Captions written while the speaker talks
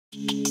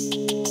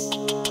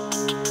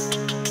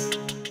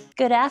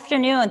Good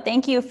afternoon.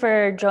 Thank you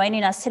for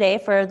joining us today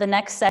for the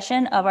next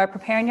session of our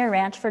Preparing Your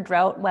Ranch for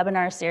Drought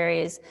webinar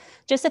series.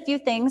 Just a few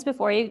things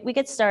before we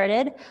get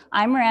started.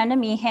 I'm Miranda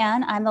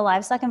Meehan. I'm the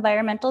Livestock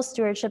Environmental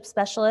Stewardship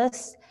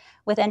Specialist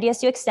with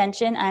NDSU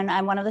Extension, and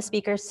I'm one of the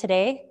speakers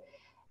today.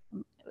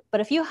 But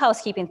a few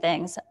housekeeping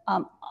things.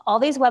 All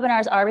these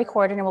webinars are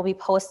recorded and will be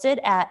posted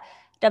at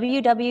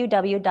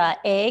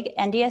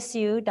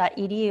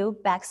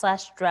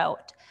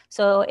www.ag.ndsu.edu/drought.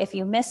 So if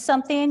you missed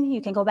something,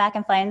 you can go back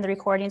and find the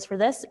recordings for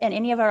this and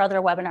any of our other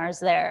webinars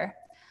there.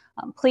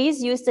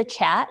 Please use the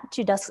chat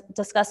to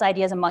discuss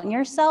ideas among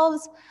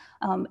yourselves.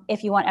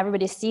 If you want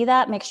everybody to see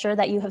that, make sure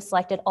that you have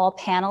selected all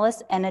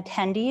panelists and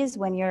attendees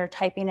when you're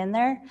typing in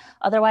there.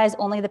 Otherwise,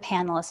 only the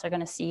panelists are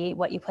going to see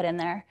what you put in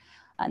there.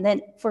 And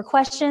then for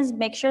questions,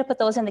 make sure to put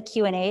those in the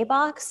Q&A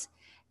box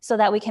so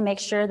that we can make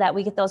sure that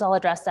we get those all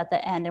addressed at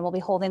the end, and we'll be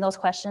holding those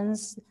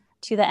questions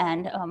to the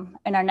end.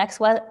 And our next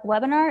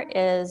webinar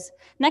is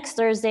next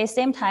Thursday,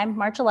 same time,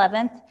 March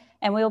 11th,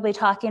 and we will be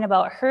talking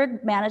about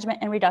herd management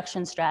and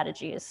reduction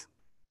strategies.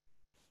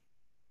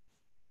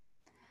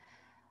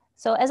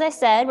 So as I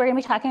said, we're gonna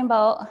be talking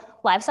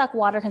about livestock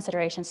water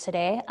considerations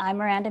today. I'm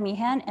Miranda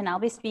Meehan, and I'll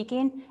be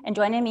speaking, and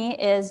joining me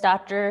is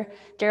Dr.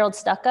 Gerald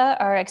Stokka,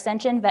 our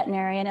Extension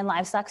Veterinarian and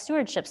Livestock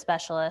Stewardship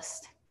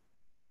Specialist.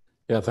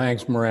 Yeah,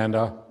 thanks,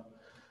 Miranda.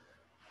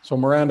 So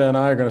Miranda and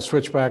I are going to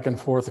switch back and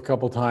forth a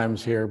couple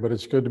times here, but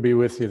it's good to be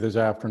with you this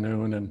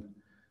afternoon. And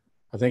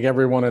I think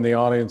everyone in the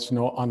audience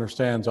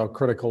understands how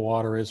critical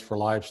water is for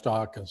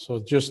livestock. And so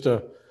just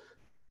a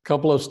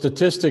couple of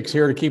statistics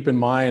here to keep in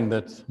mind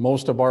that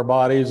most of our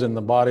bodies and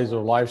the bodies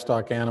of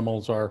livestock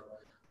animals are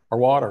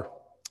water.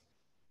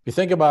 If you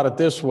think about it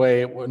this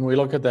way, when we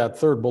look at that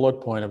third bullet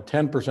point of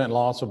 10%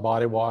 loss of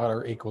body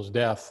water equals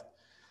death,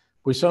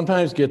 we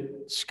sometimes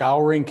get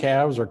scouring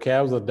calves or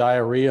calves with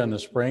diarrhea in the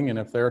spring, and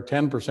if they're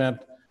 10%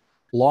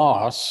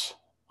 loss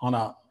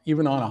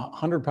even on a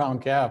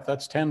 100-pound calf,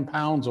 that's 10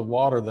 pounds of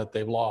water that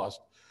they've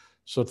lost.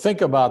 So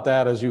think about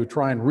that as you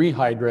try and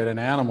rehydrate an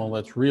animal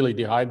that's really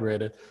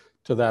dehydrated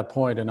to that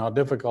point, and how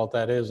difficult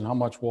that is and how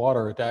much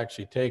water it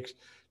actually takes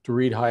to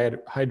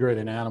rehydrate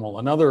an animal.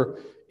 Another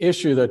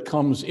issue that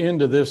comes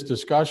into this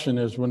discussion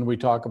is when we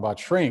talk about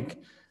shrink,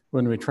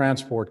 when we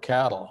transport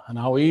cattle, and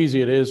how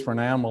easy it is for an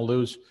animal to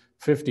lose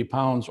 50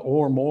 pounds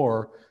or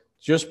more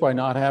just by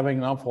not having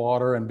enough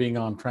water and being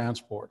on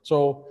transport.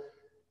 So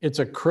it's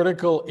a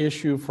critical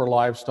issue for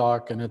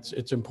livestock, and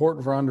it's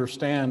important for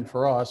understand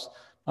for us,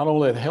 not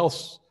only the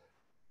health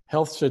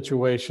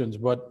situations,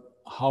 but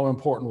how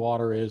important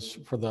water is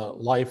for the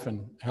life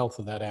and health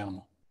of that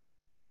animal.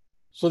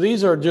 So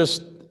these are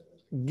just,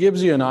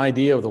 gives you an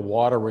idea of the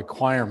water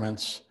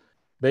requirements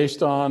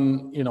based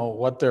on,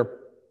 what their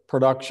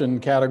production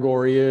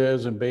category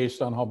is and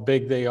based on how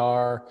big they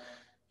are.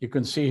 You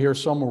can see here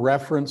some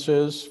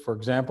references, for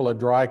example, a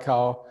dry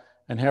cow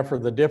and heifer,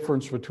 the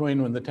difference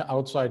between when the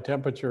outside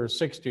temperature is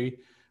 60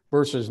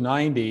 versus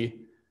 90.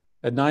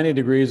 At 90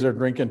 degrees, they're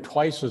drinking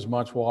twice as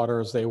much water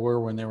as they were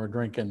when they were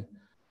drinking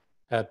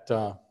at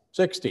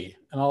 60.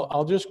 And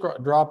I'll just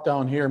drop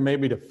down here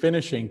maybe to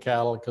finishing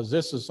cattle, because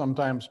this is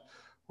sometimes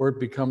where it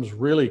becomes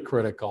really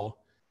critical.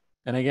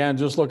 And again,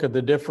 just look at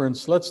the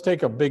difference. Let's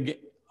take a big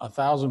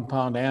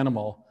 1,000-pound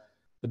animal.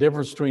 The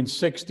difference between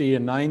 60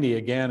 and 90,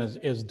 again,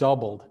 is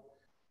doubled.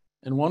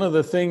 And one of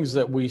the things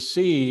that we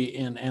see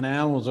in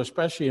animals,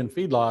 especially in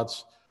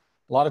feedlots,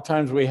 a lot of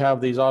times we have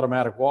these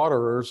automatic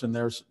waterers, and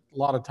there's a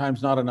lot of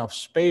times not enough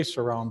space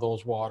around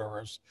those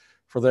waterers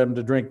for them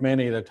to drink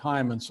many at a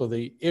time. And so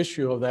the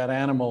issue of that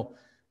animal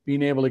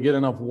being able to get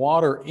enough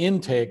water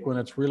intake when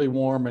it's really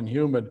warm and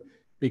humid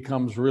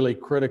becomes really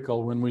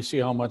critical when we see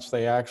how much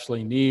they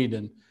actually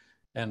need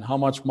and how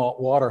much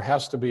water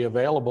has to be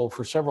available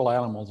for several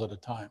animals at a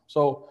time.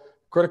 So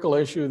critical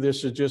issue,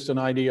 this is just an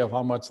idea of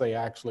how much they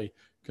actually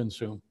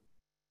consume.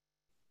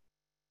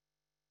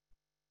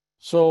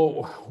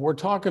 So we're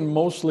talking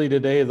mostly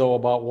today, though,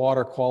 about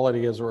water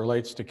quality as it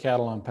relates to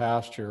cattle on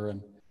pasture.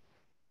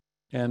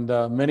 And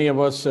many of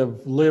us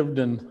have lived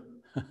and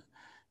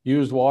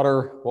used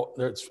water. Well,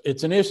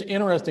 it's an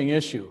interesting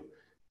issue.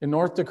 In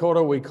North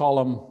Dakota, we call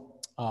them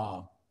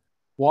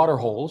water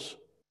holes.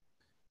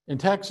 In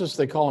Texas,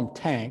 they call them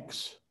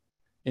tanks.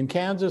 In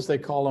Kansas, they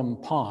call them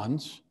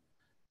ponds,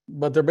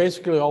 but they're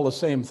basically all the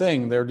same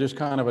thing. They're just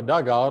kind of a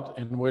dugout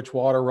in which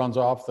water runs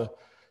off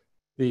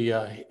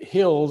the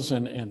hills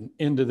and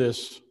into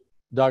this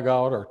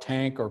dugout or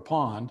tank or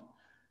pond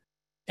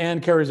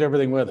and carries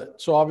everything with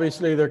it. So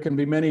obviously there can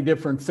be many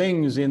different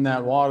things in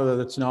that water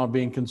that's now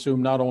being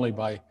consumed, not only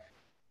by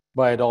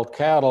adult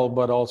cattle,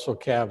 but also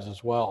calves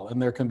as well.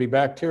 And there can be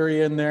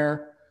bacteria in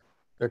there.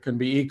 There can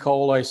be E.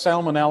 coli,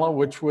 salmonella,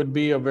 which would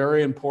be a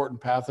very important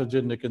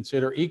pathogen to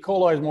consider. E.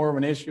 coli is more of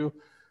an issue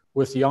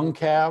with young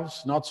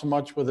calves, not so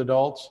much with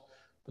adults,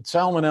 but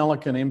salmonella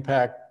can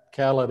impact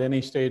cattle at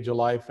any stage of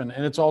life, and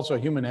it's also a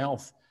human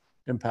health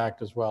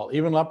impact as well.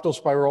 Even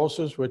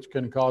leptospirosis, which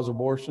can cause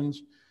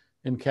abortions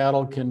in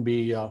cattle, can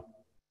be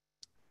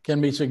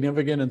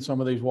significant in some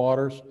of these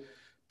waters.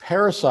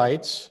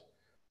 Parasites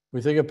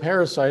We think of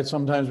parasites,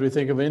 sometimes we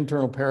think of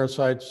internal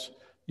parasites,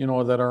 you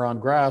know, that are on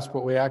grass,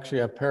 but we actually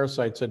have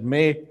parasites that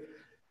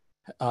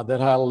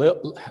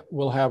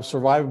will have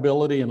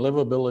survivability and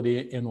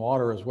livability in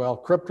water as well.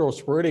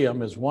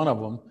 Cryptosporidium is one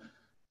of them.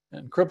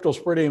 And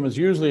Cryptosporidium is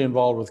usually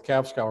involved with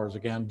calf scours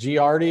again.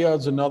 Giardia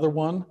is another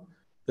one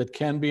that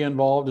can be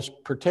involved,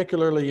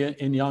 particularly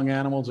in young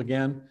animals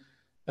again.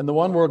 And the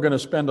one we're going to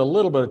spend a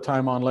little bit of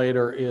time on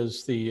later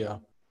is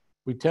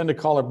we tend to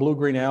call it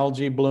blue-green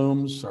algae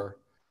blooms or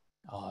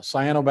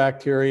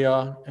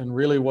cyanobacteria. And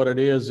really what it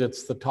is,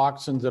 it's the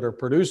toxins that are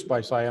produced by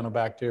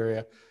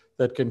cyanobacteria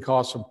that can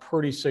cause some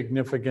pretty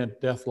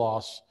significant death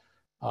loss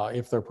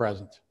if they're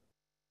present.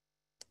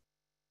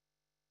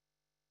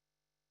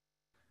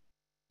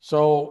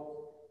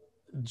 So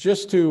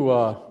just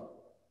to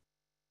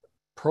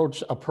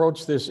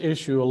approach this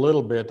issue a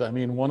little bit, I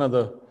mean,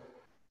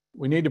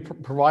 we need to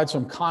provide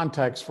some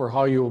context for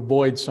how you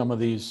avoid some of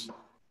those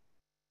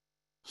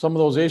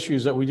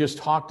issues that we just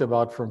talked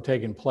about from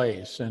taking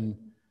place. And,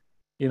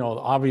 you know,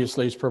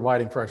 obviously it's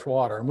providing fresh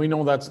water. And we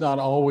know that's not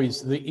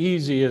always the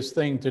easiest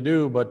thing to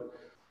do, but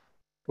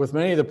with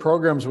many of the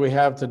programs we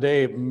have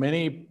today,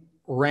 many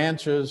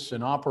ranches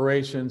and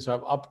operations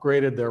have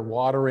upgraded their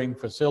watering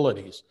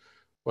facilities,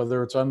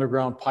 whether it's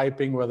underground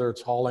piping, whether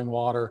it's hauling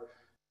water.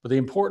 But the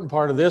important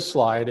part of this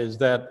slide is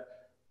that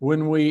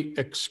when we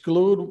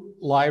exclude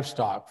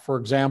livestock, for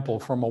example,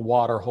 from a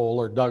water hole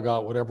or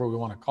dugout, whatever we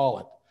want to call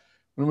it,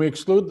 when we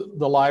exclude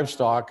the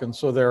livestock, and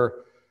so they're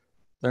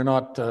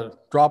not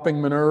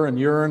dropping manure and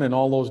urine and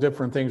all those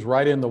different things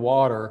right in the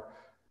water,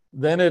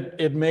 then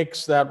it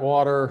makes that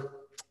water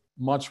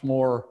much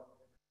more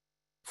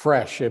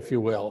fresh, if you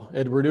will.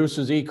 It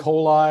reduces E.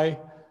 coli.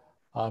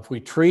 If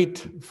we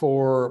treat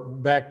for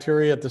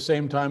bacteria at the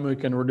same time, we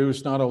can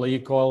reduce not only E.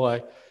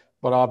 coli,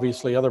 but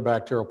obviously other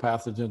bacterial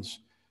pathogens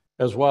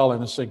as well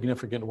in a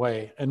significant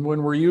way. And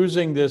when we're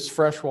using this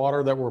fresh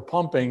water that we're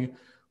pumping,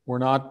 we're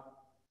not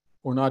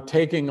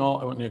taking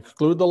when you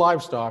exclude the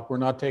livestock, we're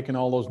not taking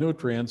all those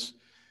nutrients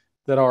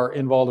that are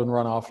involved in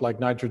runoff, like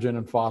nitrogen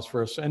and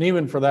phosphorus, and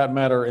even for that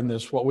matter in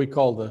this, what we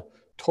call the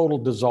total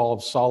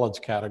dissolved solids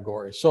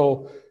category.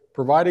 So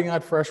providing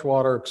that fresh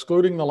water,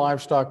 excluding the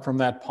livestock from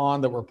that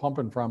pond that we're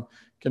pumping from,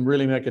 can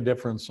really make a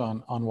difference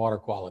on water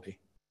quality.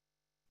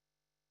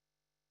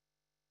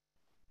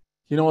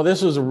 You know,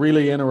 this is a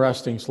really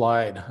interesting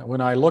slide.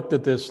 When I looked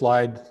at this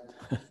slide,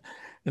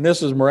 and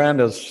this is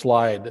Miranda's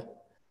slide,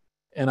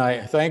 and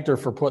I thanked her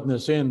for putting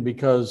this in,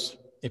 because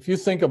if you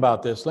think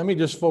about this, let me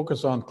just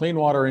focus on clean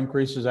water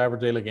increases average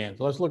daily gains.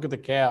 Let's look at the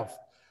calf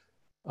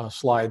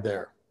slide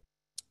there.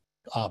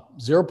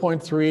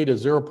 0.3 to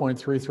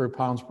 0.33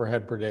 pounds per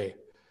head per day.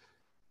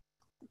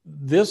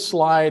 This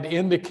slide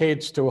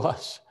indicates to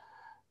us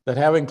that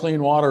having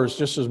clean water is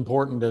just as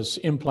important as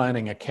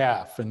implanting a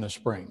calf in the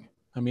spring.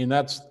 I mean,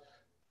 that's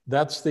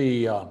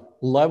the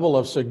level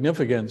of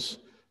significance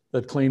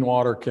that clean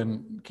water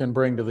can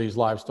bring to these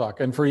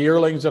livestock. And for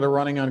yearlings that are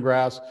running on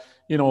grass,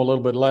 you know, a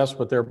little bit less,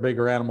 but they're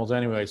bigger animals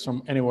anyway,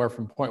 anywhere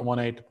from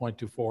 0.18 to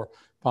 0.24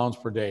 pounds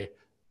per day.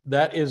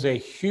 That is a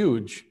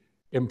huge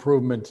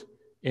improvement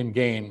in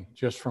gain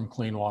just from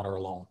clean water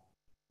alone.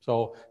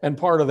 So, and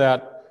part of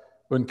that,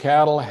 when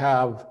cattle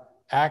have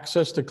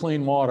access to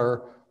clean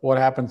water, what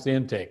happens to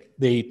intake?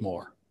 They eat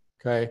more,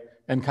 okay?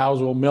 And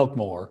cows will milk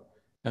more,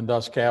 and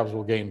thus calves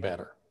will gain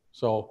better.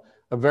 So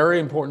a very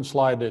important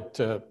slide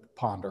to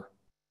ponder.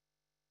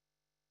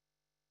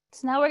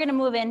 So now we're going to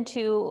move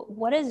into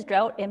what is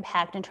drought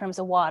impact in terms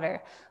of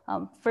water.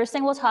 First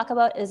thing we'll talk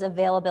about is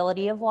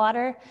availability of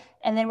water,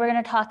 and then we're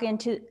going to talk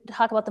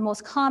about the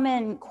most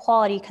common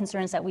quality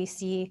concerns that we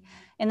see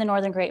in the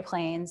Northern Great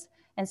Plains.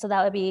 And so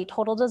that would be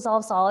total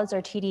dissolved solids,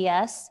 or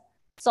TDS,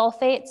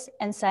 sulfates,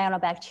 and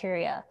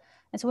cyanobacteria.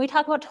 And so when we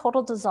talk about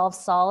total dissolved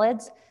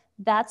solids,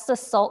 that's the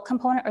salt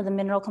component or the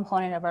mineral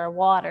component of our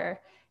water.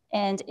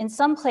 And in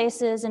some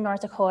places in North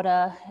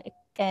Dakota,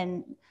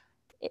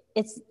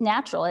 it's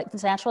natural.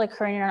 It's naturally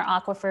occurring in our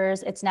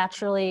aquifers. It's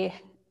naturally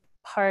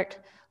part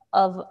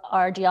of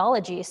our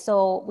geology.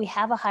 So we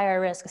have a higher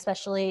risk,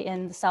 especially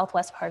in the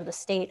southwest part of the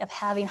state, of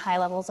having high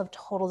levels of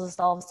total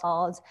dissolved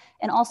solids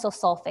and also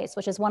sulfates,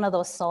 which is one of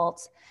those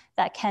salts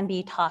that can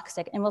be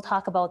toxic. And we'll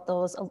talk about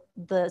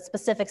the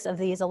specifics of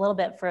these a little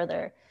bit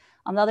further.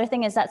 The other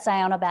thing is that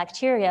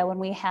cyanobacteria, when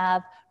we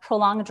have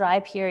prolonged dry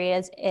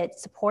periods, it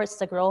supports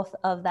the growth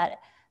of that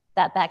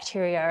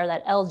bacteria or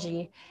that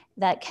algae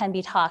that can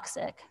be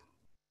toxic.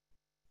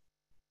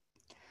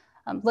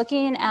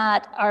 Looking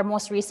at our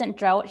most recent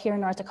drought here in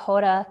North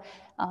Dakota,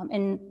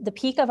 in the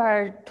peak of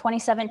our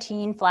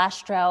 2017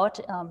 flash drought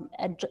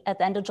at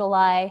the end of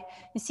July,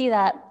 you see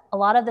that a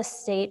lot of the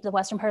state, the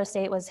western part of the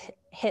state, was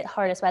hit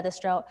hardest by this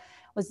drought,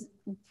 was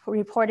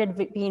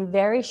reported being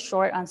very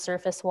short on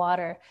surface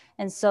water.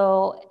 And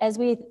so as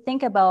we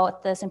think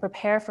about this and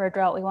prepare for a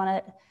drought, we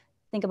want to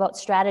think about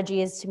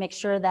strategies to make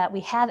sure that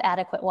we have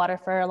adequate water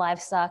for our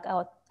livestock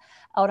out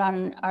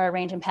on our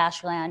range and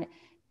pasture land.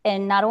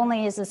 And not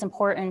only is this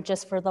important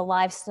just for the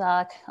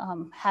livestock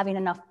having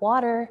enough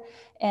water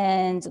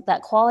and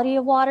that quality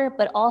of water,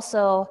 but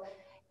also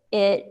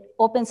it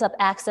opens up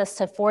access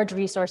to forage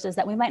resources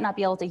that we might not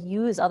be able to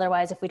use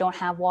otherwise if we don't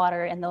have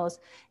water in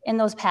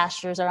those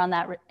pastures or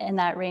in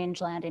that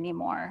rangeland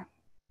anymore.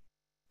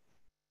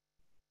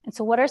 And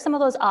so what are some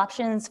of those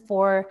options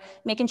for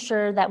making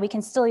sure that we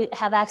can still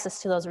have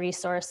access to those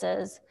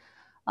resources?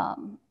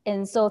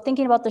 And so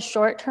thinking about the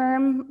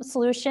short-term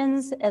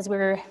solutions as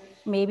we're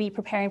maybe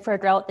preparing for a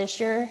drought this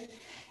year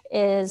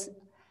is,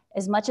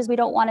 as much as we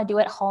don't want to do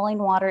it, hauling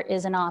water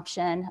is an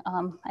option.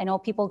 I know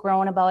people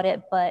groan about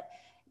it, but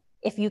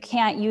if you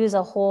can't use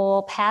a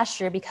whole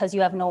pasture because you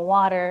have no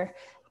water,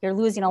 you're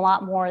losing a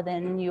lot more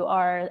than you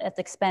are at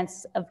the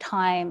expense of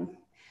time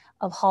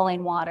of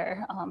hauling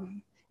water.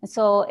 And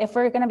so if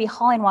we're going to be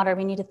hauling water,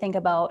 we need to think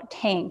about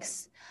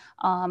tanks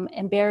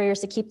and barriers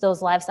to keep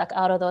those livestock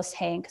out of those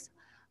tanks.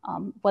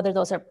 Whether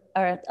those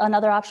are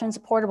another option is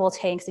portable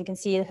tanks. You can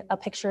see a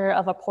picture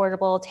of a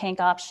portable tank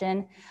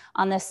option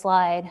on this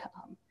slide.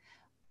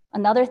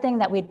 Another thing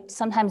that we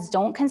sometimes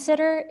don't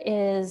consider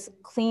is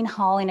clean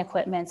hauling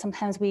equipment.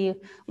 Sometimes we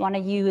want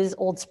to use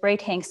old spray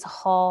tanks to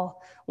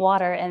haul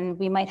water, and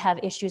we might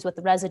have issues with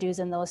the residues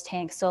in those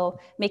tanks. So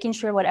making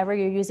sure whatever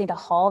you're using to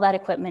haul that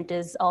equipment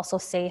is also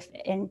safe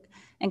and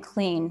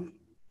clean.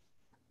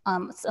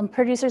 Some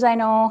producers I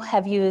know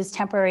have used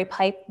temporary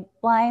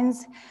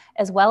pipelines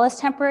as well as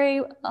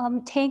temporary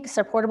tanks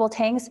or portable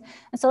tanks.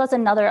 And so that's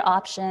another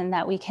option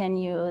that we can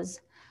use.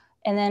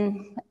 And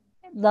then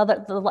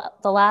the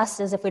last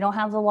is if we don't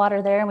have the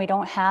water there and we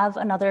don't have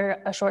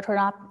a short-term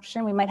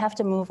option, we might have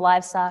to move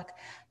livestock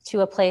to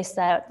a place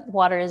that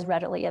water is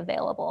readily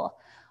available.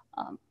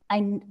 I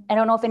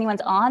don't know if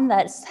anyone's on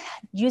that's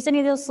used any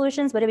of those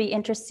solutions, but it'd be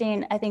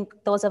interesting. I think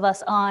those of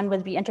us on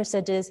would be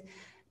interested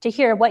to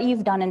hear what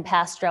you've done in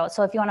past droughts.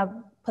 So if you want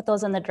to put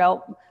those in the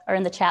drought or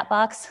in the chat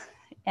box,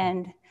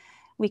 and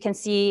we can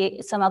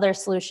see some other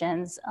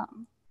solutions.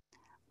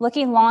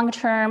 Looking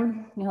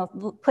long-term,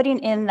 putting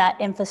in that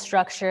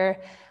infrastructure,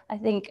 I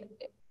think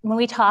when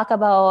we talk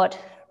about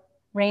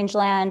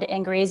rangeland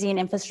and grazing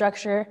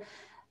infrastructure,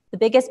 the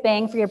biggest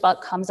bang for your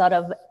buck comes out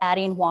of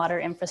adding water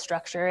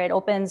infrastructure. It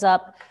opens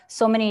up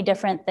so many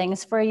different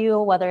things for you,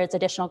 whether it's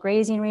additional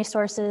grazing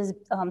resources,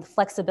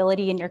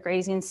 flexibility in your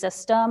grazing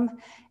system.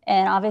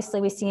 And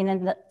obviously we've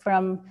seen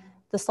from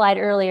the slide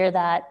earlier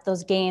that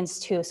those gains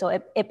too. So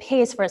it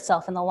pays for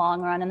itself in the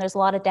long run. And there's a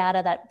lot of data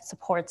that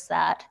supports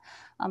that.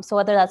 So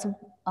whether that's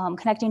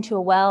connecting to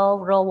a well,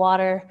 rural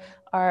water,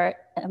 or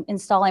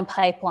installing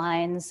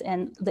pipelines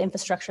and the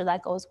infrastructure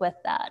that goes with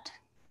that.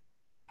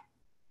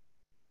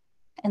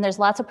 And there's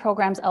lots of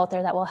programs out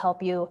there that will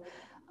help you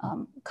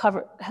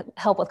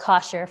help with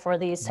cost share for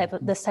this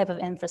type of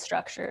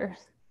infrastructure.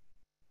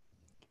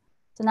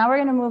 So now we're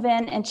going to move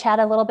in and chat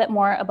a little bit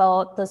more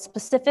about the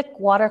specific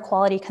water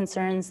quality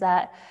concerns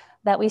that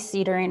we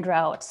see during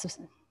droughts.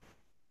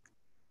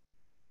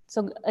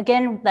 So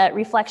again, that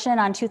reflection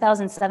on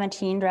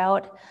 2017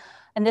 drought,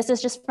 and this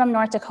is just from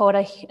North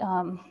Dakota,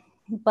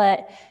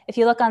 but if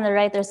you look on the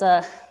right, there's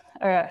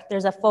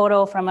a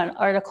photo from an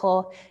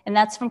article, and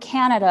that's from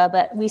Canada,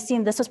 but we've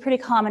seen this was pretty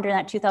common during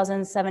that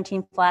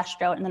 2017 flash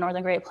drought in the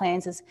Northern Great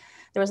Plains.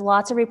 There was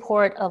lots of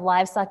report of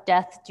livestock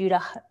death due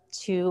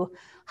to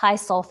high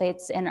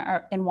sulfates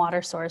in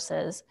water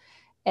sources.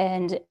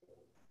 And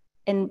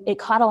it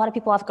caught a lot of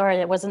people off guard.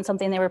 It wasn't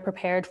something they were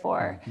prepared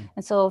for. Mm-hmm.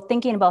 And so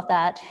thinking about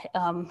that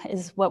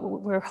is what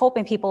we're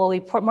hoping people will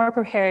be more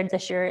prepared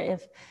this year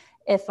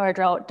if our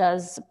drought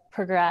does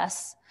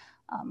progress.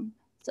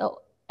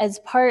 So as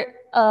part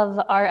of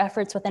our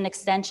efforts with an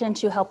extension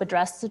to help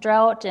address the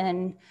drought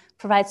and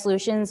provide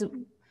solutions,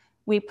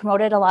 we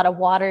promoted a lot of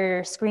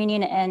water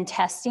screening and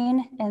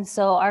testing. And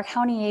so our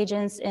county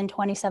agents in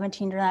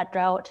 2017 during that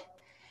drought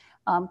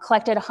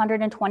collected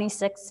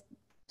 126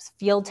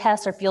 field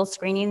tests or field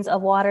screenings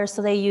of water.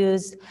 So they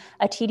used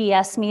a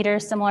TDS meter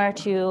similar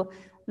to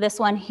this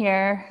one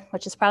here,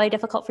 which is probably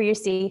difficult for you to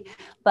see,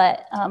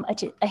 but a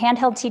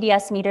handheld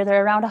TDS meter.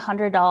 They're around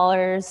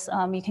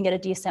 $100. You can get a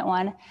decent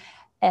one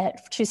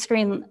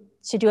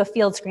to do a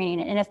field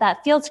screening. And if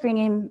that field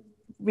screening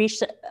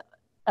reached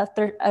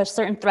a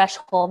certain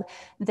threshold,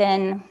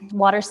 then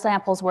water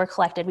samples were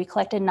collected. We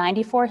collected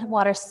 94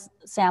 water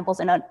samples,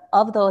 and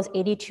of those,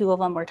 82 of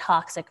them were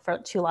toxic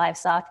to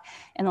livestock,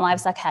 and the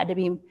livestock had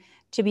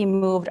to be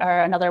moved,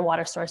 or another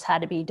water source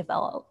had to be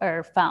developed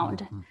or found.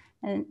 Mm-hmm.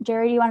 And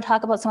Jerry, do you want to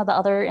talk about some of the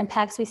other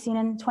impacts we've seen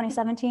in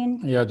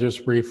 2017? Yeah,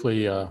 just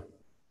briefly.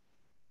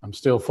 I'm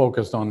still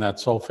focused on that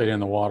sulfate in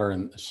the water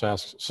in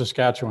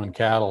Saskatchewan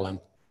cattle, and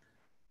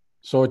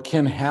so it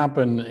can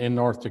happen in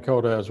North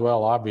Dakota as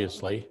well,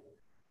 obviously.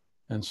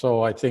 And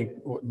so I think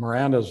what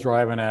Miranda's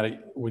driving at it,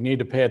 we need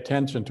to pay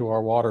attention to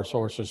our water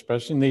sources,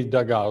 especially in these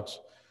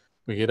dugouts.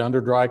 We get under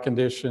dry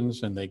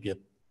conditions, and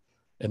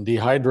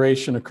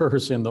dehydration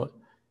occurs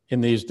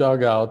in these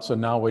dugouts,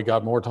 and now we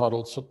got more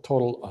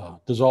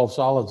total dissolved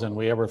solids than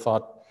we ever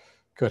thought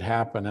could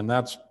happen. And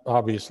that's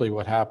obviously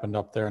what happened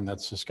up there in that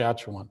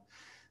Saskatchewan.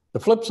 The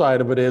flip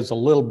side of it is a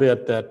little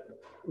bit that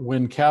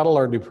when cattle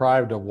are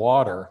deprived of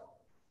water,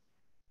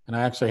 And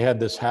I actually had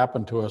this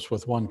happen to us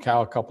with one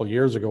cow a couple of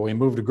years ago. We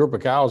moved a group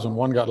of cows and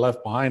one got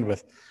left behind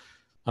with,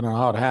 I don't know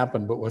how it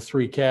happened, but with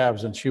 3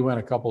 calves, and she went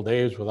a couple of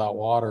days without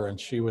water and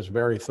she was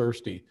very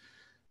thirsty.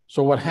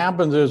 So what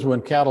happens is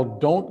when cattle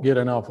don't get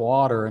enough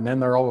water and then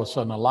they're all of a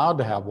sudden allowed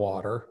to have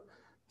water,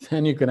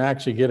 then you can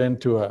actually get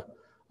into a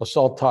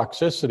salt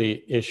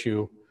toxicity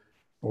issue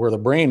where the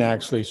brain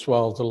actually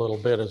swells a little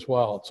bit as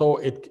well. So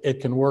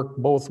it can work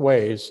both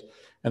ways.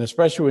 And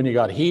especially when you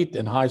got heat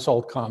and high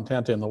salt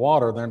content in the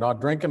water, they're not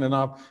drinking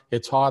enough,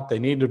 it's hot, they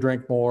need to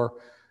drink more.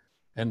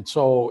 And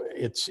so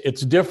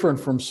it's different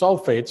from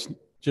sulfates,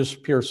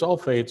 just pure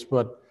sulfates,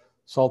 but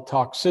salt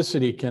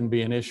toxicity can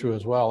be an issue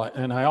as well.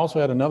 And I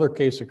also had another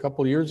case a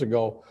couple of years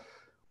ago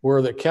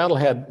where the cattle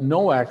had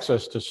no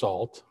access to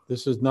salt.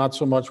 This is not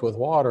so much with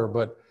water,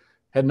 but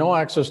had no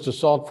access to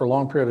salt for a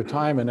long period of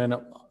time. And then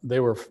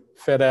they were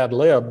fed ad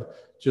lib,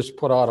 just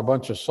put out a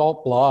bunch of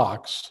salt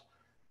blocks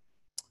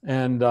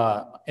and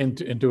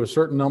into a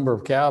certain number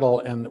of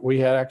cattle. And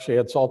we actually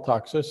had salt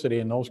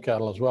toxicity in those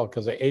cattle as well,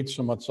 because they ate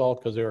so much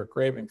salt because they were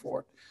craving for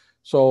it.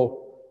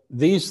 So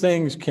these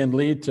things can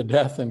lead to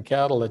death in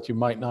cattle that you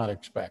might not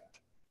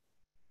expect.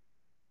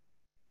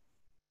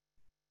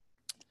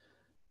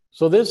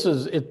 So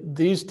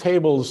these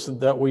tables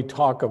that we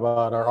talk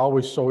about are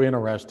always so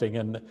interesting,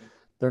 and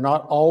they're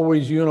not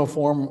always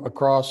uniform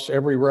across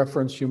every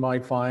reference you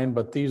might find,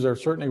 but these are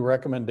certainly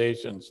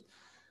recommendations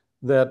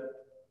that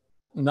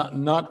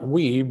not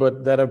we,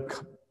 but that have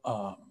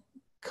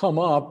come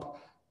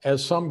up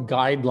as some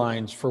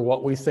guidelines for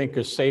what we think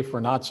is safe or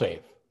not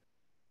safe.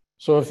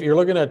 So if you're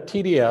looking at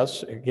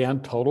TDS, again,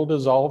 total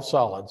dissolved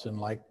solids, and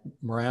like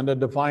Miranda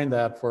defined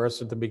that for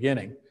us at the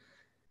beginning,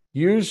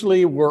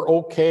 usually we're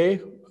okay.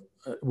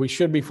 We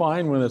should be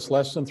fine when it's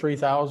less than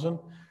 3,000.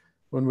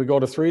 When we go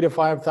to 3,000 to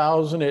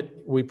 5,000,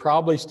 we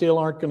probably still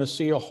aren't going to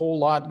see a whole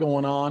lot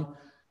going on.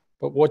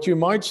 But what you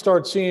might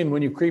start seeing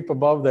when you creep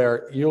above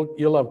there,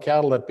 you'll have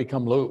cattle that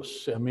become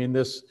loose. I mean,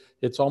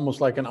 it's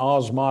almost like an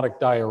osmotic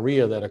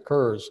diarrhea that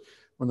occurs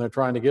when they're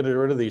trying to get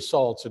rid of these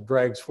salts. It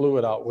drags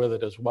fluid out with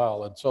it as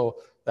well. And so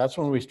that's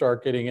when we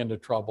start getting into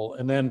trouble.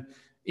 And then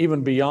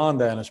even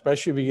beyond that,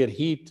 especially if you get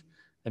heat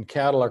and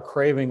cattle are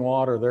craving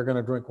water, they're going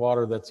to drink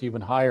water that's even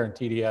higher in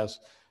TDS.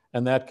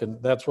 And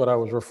that's what I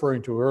was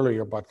referring to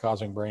earlier about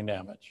causing brain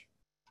damage.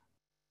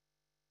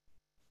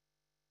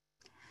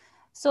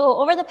 So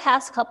over the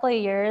past couple of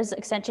years,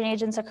 extension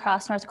agents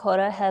across North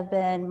Dakota have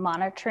been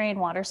monitoring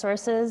water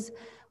sources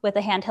with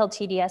a handheld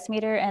TDS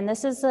meter. And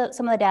this is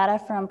some of the data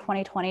from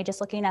 2020,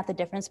 just looking at the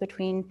difference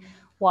between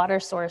water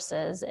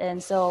sources.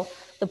 And so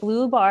the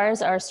blue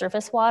bars are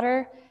surface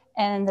water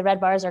and the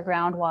red bars are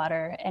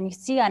groundwater. And you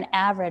see on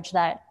average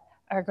that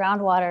our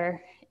groundwater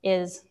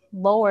is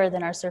lower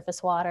than our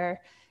surface water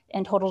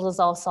in total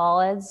dissolved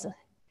solids.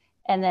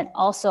 And then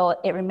also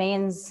it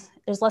remains,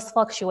 there's less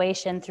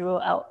fluctuation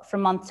throughout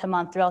from month to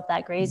month throughout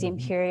that grazing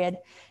period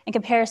in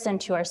comparison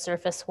to our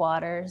surface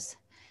waters.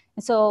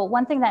 And so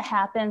one thing that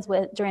happens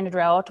during a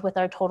drought with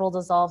our total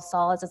dissolved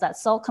solids is that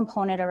salt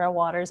component of our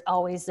water is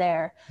always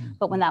there.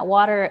 But when that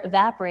water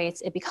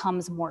evaporates, it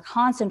becomes more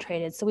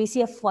concentrated. So we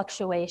see a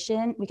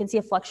fluctuation, we can see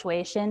a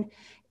fluctuation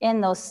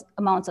in those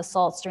amounts of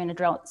salts during a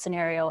drought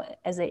scenario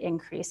as they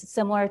increase. It's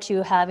similar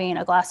to having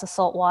a glass of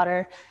salt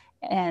water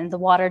and the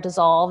water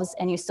dissolves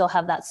and you still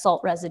have that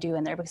salt residue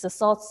in there because the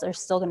salts are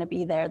still going to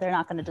be there. They're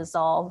not going to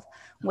dissolve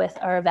with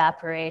or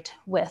evaporate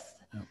with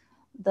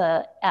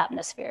the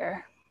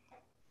atmosphere.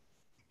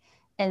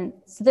 And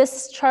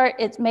this chart,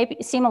 it may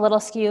seem a little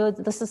skewed.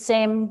 This is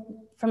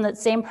from the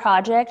same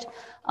project,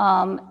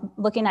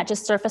 looking at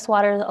just surface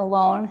water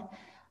alone.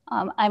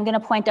 I'm going to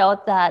point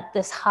out that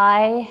this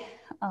high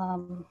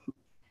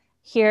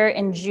here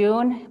in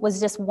June was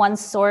just one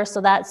source.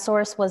 So that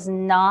source was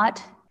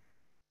not,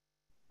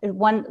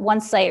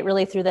 one site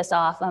really threw this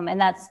off.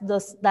 And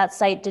that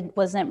site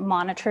wasn't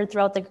monitored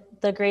throughout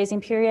the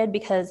grazing period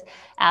because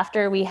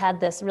after we had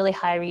this really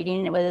high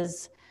reading, it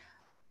was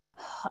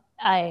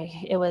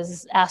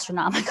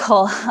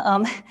astronomical.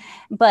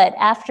 But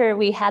after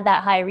we had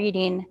that high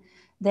reading,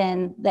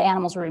 then the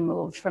animals were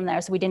removed from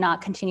there. So we did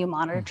not continue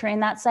monitoring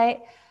that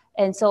site.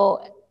 And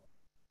so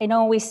I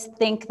know we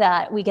think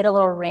that we get a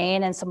little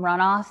rain and some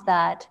runoff,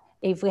 that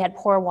if we had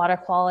poor water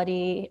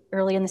quality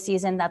early in the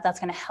season, that's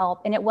going to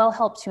help. And it will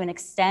help to an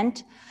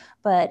extent,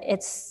 but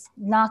it's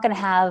not going to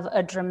have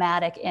a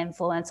dramatic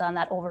influence on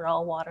that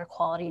overall water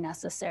quality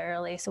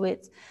necessarily. So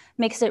it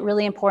makes it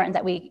really important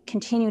that we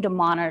continue to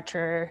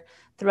monitor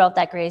throughout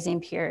that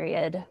grazing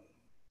period.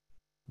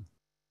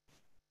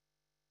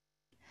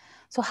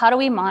 So how do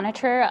we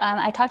monitor?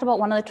 I talked about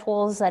one of the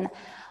tools and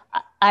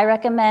I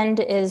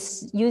recommend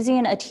is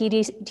using a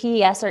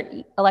TDS or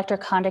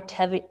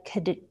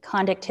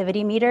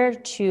electroconductivity meter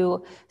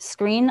to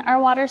screen our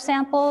water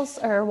samples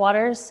or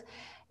waters.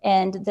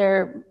 And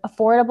they're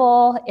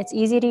affordable, it's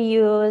easy to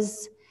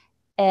use,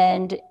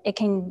 and it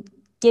can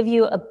give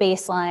you a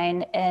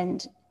baseline.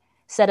 And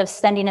instead of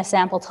sending a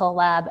sample to a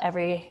lab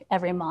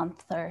every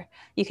month. Or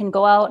you can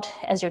go out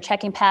as you're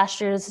checking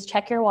pastures,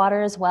 check your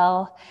water as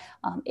well.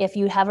 If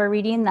you have a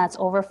reading that's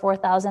over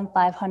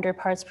 4,500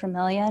 parts per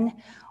million,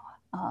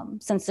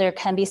 since there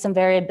can be some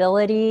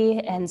variability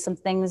and some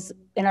things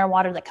in our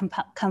water that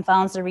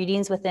confounds the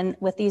readings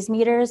with these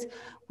meters,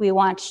 we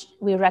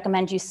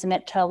recommend you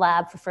submit to a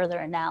lab for further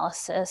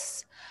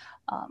analysis.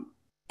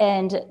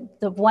 And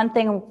the one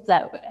thing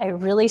that I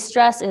really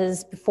stress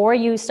is before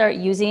you start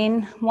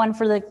using one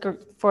for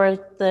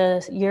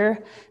the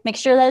year, make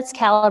sure that it's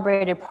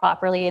calibrated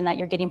properly and that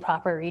you're getting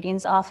proper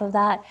readings off of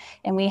that.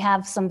 And we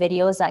have some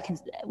videos that can,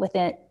 with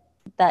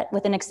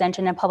an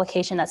extension and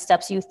publication that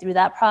steps you through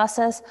that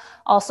process.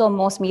 Also,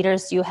 most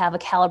meters do have a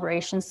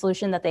calibration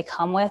solution that they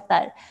come with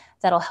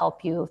that'll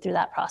help you through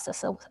that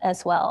process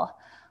as well.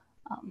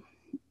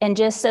 And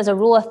just as a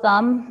rule of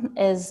thumb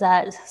is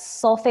that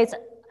sulfates,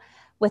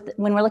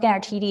 when we're looking at our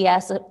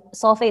TDS,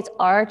 sulfates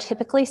are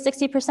typically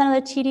 60%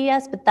 of the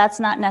TDS, but that's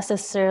not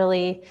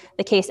necessarily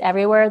the case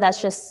everywhere.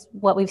 That's just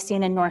what we've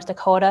seen in North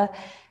Dakota.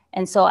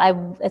 And so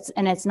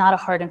it's not a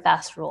hard and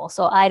fast rule.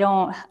 So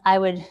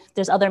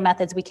there's other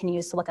methods we can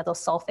use to look at those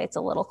sulfates a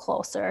little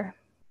closer.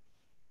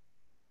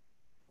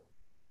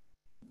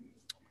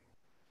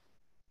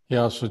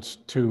 Yeah, so it's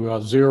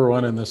to zero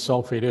in the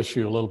sulfate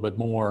issue a little bit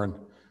more. And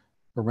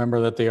remember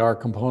that they are a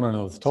component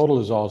of the total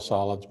dissolved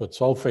solids, but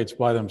sulfates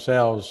by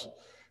themselves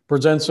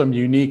present some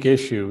unique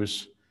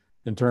issues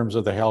in terms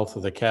of the health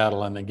of the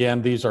cattle. And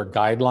again, these are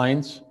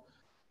guidelines.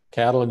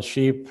 Cattle and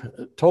sheep,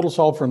 total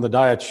sulfur in the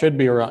diet should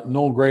be around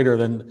no greater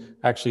than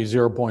actually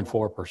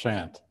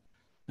 0.4%.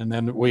 And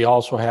then we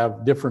also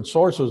have different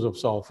sources of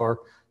sulfur,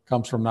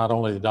 comes from not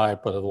only the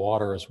diet, but of the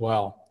water as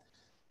well.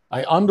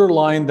 I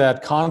underlined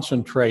that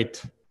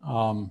concentrate,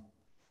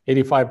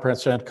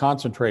 85%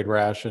 concentrate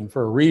ration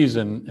for a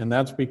reason, and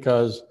that's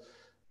because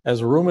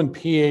as rumen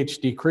pH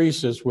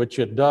decreases, which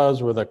it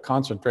does with a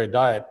concentrate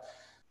diet,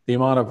 the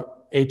amount of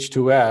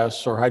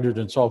H2S or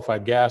hydrogen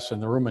sulfide gas in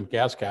the rumen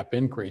gas cap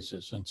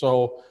increases. And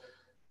so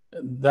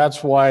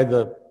that's why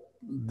the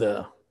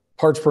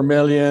parts per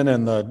million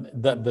and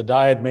the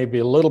diet may be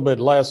a little bit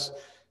less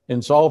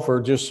in sulfur,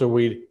 just so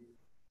we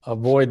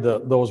avoid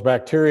those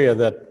bacteria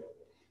that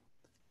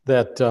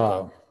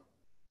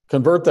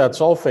convert that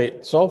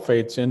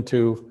sulfates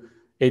into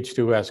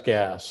H2S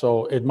gas.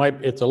 So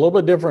it's a little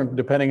bit different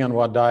depending on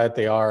what diet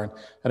they are.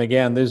 And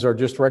again, these are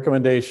just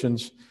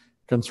recommendations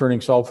concerning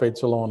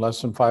sulfates alone,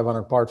 less than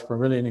 500 parts per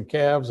million in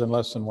calves and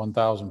less than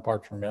 1,000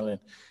 parts per million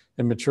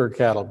in mature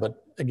cattle.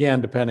 But again,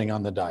 depending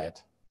on the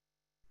diet.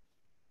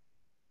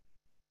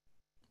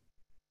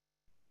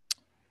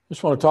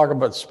 Just want to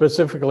talk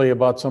specifically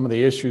about some of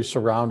the issues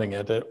surrounding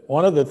it.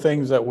 One of the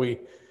things that we're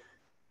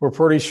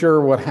pretty sure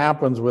what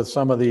happens with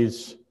some of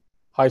these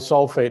high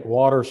sulfate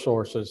water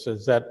sources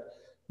is that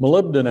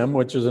molybdenum,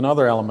 which is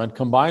another element,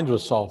 combines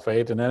with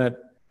sulfate, and then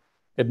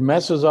it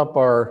messes up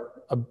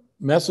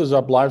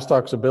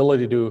livestock's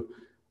ability to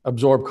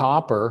absorb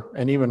copper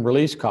and even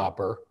release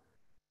copper.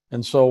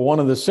 And so one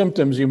of the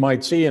symptoms you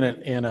might see in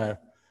a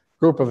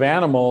group of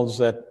animals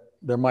that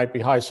there might be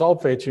high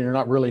sulfates and you're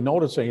not really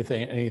noticing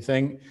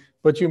anything,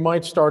 but you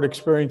might start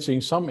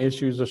experiencing some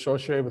issues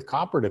associated with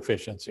copper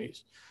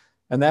deficiencies.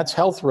 And that's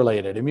health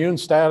related, immune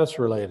status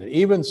related.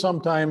 Even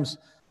sometimes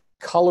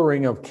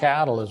coloring of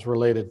cattle is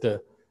related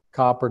to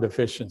copper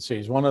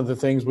deficiencies. One of the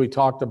things we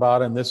talked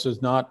about, and this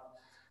is not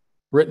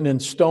written in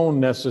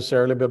stone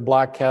necessarily, but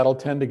black cattle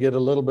tend to get a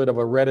little bit of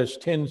a reddish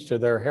tinge to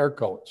their hair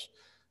coats.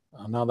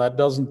 Now that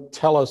doesn't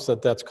tell us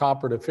that that's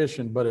copper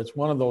deficient, but it's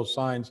one of those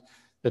signs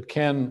that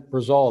can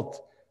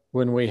result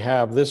when we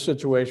have this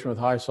situation with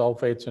high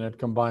sulfates and it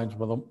combines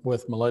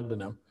with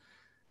molybdenum.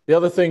 The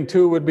other thing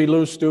too would be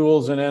loose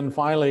stools, and then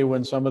finally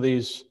when some of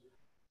these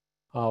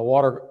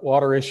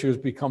water issues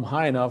become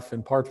high enough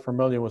in parts per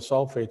million with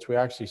sulfates, we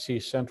actually see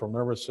central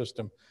nervous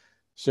system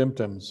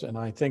symptoms. And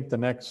I think the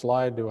next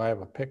slide, do I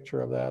have a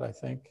picture of that? I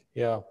think,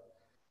 yeah.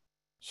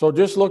 So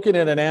just looking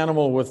at an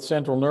animal with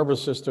central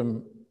nervous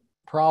system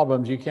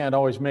problems, you can't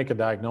always make a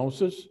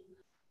diagnosis.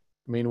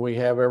 I mean, we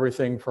have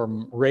everything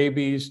from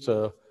rabies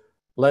to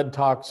lead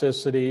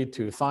toxicity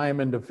to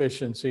thiamine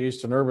deficiencies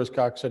to nervous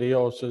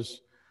coccidiosis.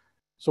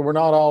 So we're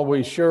not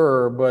always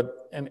sure,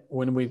 but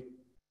when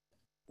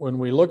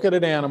we look at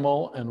an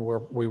animal and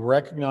we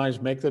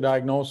recognize, make the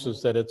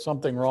diagnosis that it's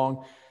something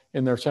wrong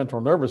in their central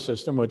nervous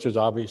system, which is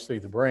obviously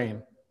the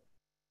brain,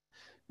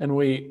 and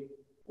we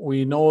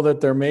know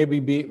that there may be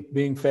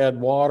being fed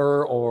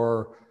water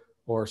or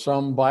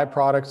some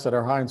byproducts that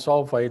are high in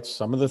sulfates.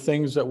 Some of the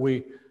things that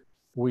we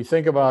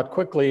think about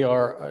quickly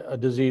are a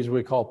disease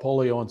we call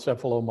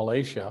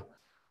polioencephalomalacia,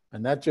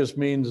 and that just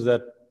means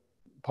that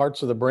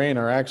parts of the brain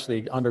are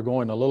actually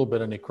undergoing a little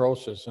bit of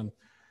necrosis. And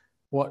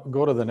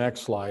go to the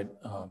next slide,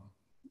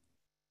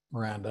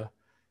 Miranda.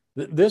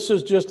 This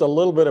is just a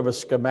little bit of a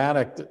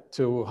schematic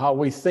to how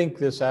we think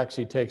this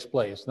actually takes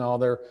place. Now,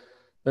 there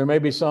may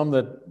be some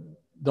that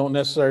don't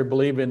necessarily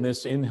believe in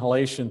this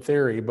inhalation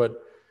theory, but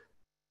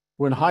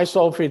when high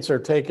sulfates are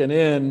taken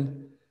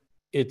in,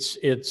 it's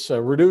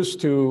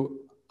reduced to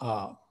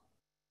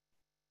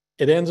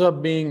it ends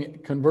up being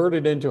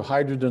converted into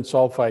hydrogen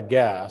sulfide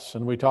gas.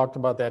 And we talked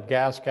about that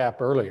gas cap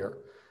earlier.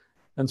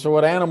 And so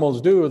what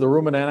animals do, the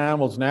ruminant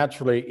animals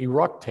naturally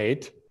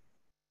eructate.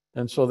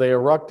 And so they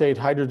eructate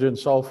hydrogen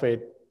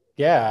sulfide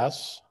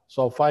gas,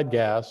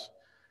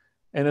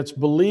 and it's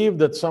believed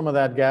that some of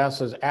that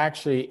gas is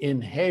actually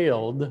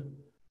inhaled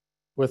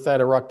with that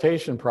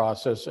eructation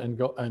process and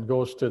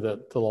goes to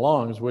the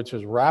lungs, which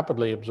is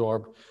rapidly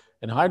absorbed.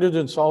 And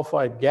hydrogen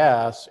sulfide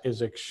gas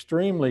is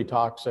extremely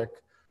toxic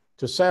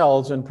to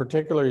cells, and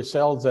particularly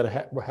cells that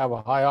have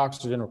a high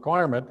oxygen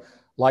requirement,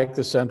 like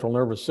the central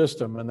nervous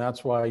system. And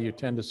that's why you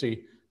tend to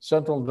see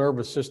central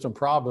nervous system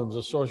problems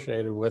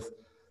associated with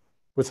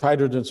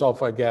hydrogen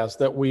sulfide gas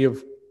that we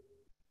have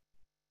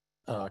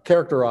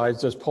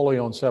characterized as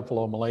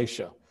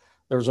polyencephalomalacia.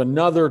 There's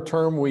another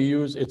term we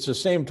use. It's the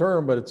same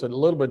term, but it's a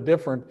little bit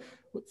different.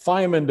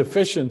 Thiamine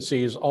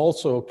deficiencies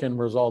also can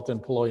result in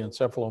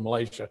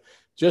polyencephalomalacia.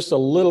 Just a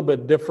little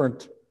bit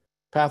different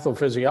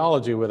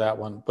pathophysiology with that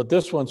one, but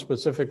this one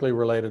specifically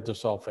related to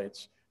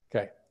sulfates.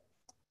 Okay.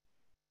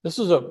 This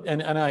is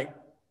and I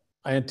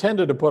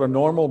intended to put a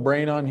normal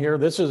brain on here.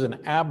 This is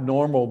an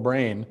abnormal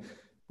brain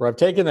where I've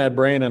taken that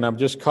brain and I've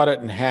just cut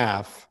it in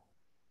half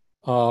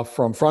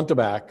from front to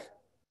back.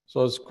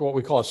 So it's what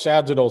we call a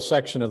sagittal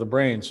section of the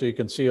brain. So you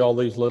can see all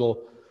these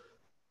little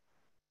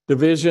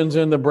divisions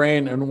in the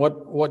brain. And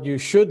what you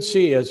should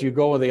see as you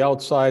go to the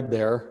outside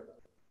there,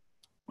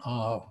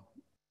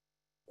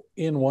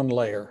 in one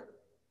layer,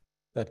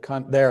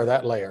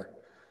 that layer.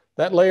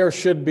 That layer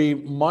should be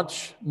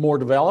much more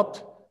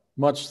developed,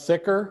 much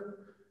thicker.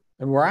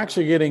 And we're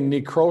actually getting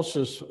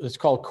necrosis. It's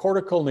called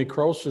cortical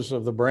necrosis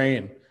of the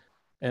brain.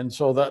 And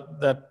so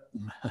that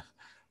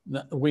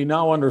we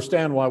now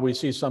understand why we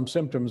see some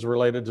symptoms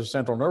related to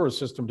central nervous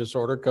system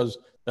disorder, because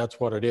that's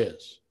what it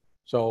is.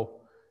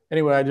 So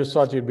anyway, I just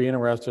thought you'd be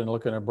interested in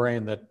looking at a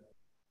brain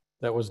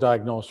that was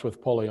diagnosed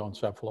with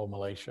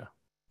polyencephalomalacia.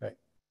 Okay.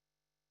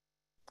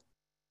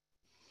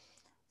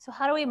 So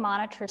how do we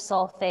monitor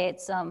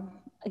sulfates?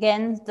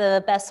 Again,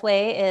 the best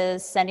way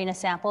is sending a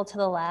sample to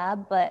the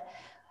lab, but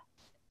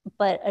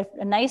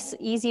a nice,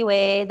 easy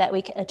way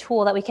a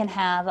tool that we can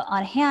have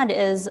on hand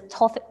is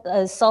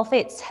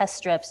sulfate test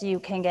strips. You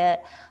can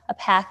get a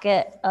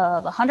packet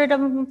of 100 of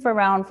them for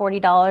around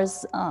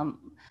 $40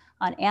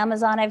 on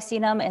Amazon. I've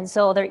seen them, and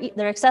so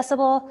they're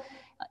accessible,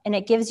 and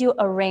it gives you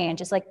a range.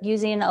 It's like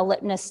using a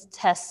litmus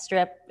test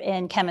strip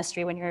in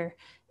chemistry when you're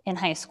in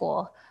high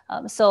school.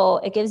 So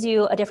it gives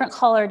you a different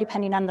color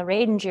depending on the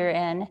range you're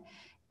in,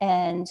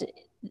 and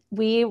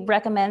we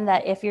recommend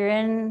that if you're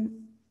in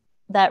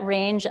that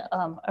range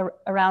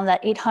around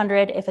that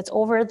 800, if it's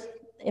over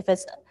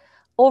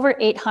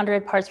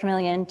 800 parts per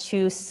million,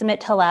 to submit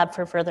to lab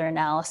for further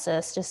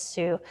analysis, just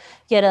to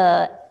get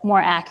a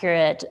more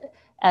accurate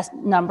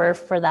number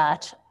for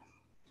that.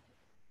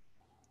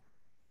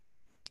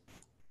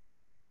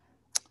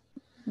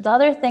 The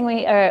other thing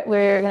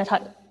we're going to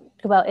talk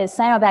about is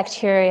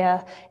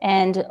cyanobacteria.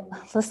 And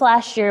this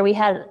last year, we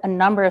had a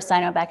number of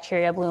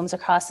cyanobacteria blooms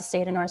across the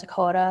state of North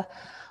Dakota.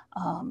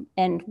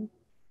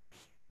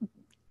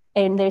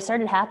 And they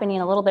started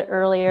happening a little bit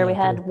earlier. We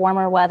had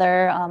warmer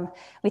weather.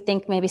 We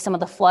think maybe some of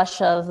the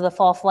flush of the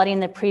fall flooding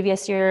the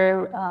previous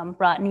year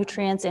brought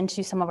nutrients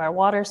into some of our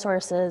water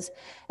sources.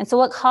 And so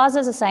what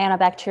causes a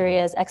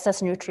cyanobacteria is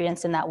excess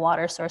nutrients in that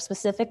water source,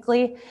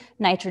 specifically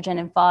nitrogen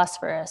and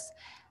phosphorus.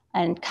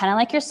 And kind of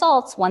like your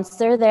salts, once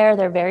they're there,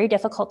 they're very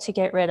difficult to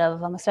get rid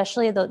of,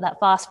 especially that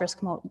phosphorus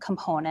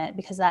component,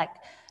 because that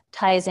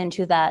ties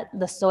into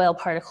the soil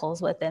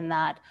particles within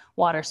that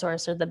water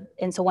source,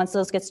 and so once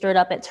those get stirred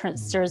up, it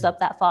stirs up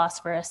that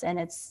phosphorus, and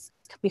it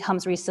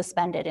becomes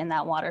resuspended in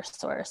that water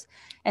source.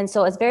 And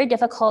so it's very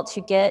difficult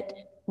to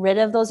get rid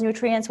of those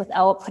nutrients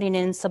without putting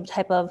in some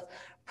type of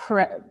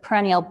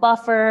perennial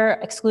buffer,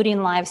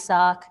 excluding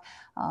livestock,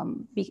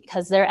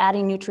 because they're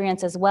adding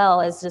nutrients as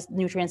well as just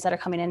nutrients that are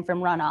coming in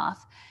from runoff.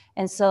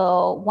 And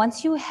so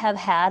once you have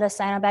had a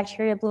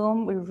cyanobacteria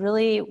bloom, we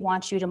really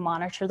want you to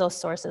monitor those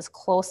sources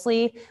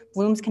closely.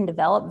 Blooms can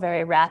develop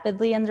very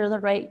rapidly under the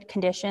right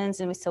conditions.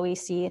 And so we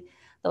see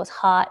those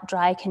hot,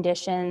 dry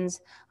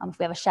conditions. If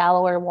we have a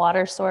shallower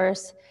water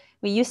source,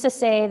 we used to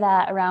say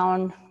that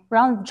around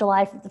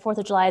July, the 4th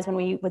of July is when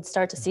we would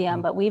start to see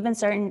them, but we've been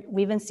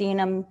seeing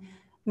them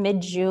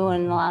mid-June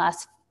in the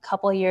last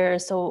couple of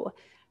years. So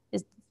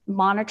is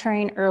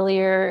monitoring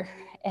earlier,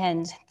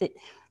 and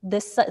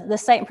this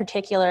site in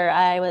particular,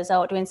 I was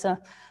out doing some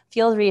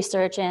field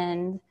research,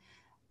 and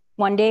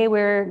one day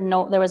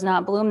there was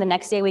not bloom. The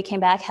next day we came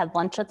back, had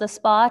lunch at the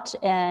spot,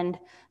 and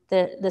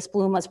this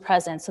bloom was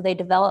present. So they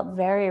develop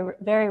very,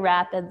 very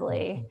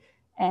rapidly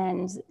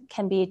and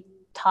can be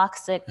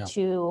toxic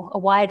to a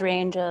wide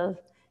range of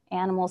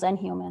animals and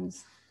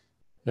humans.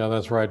 Yeah,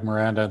 that's right,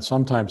 Miranda. And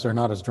sometimes they're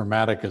not as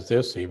dramatic as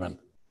this even.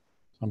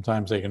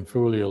 Sometimes they can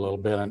fool you a little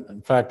bit. And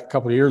in fact, a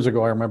couple of years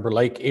ago, I remember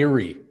Lake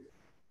Erie,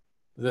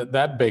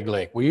 that big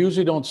lake. We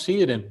usually don't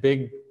see it in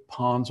big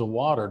ponds of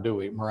water, do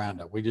we,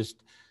 Miranda?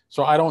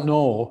 So I don't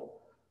know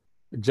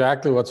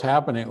exactly what's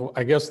happening.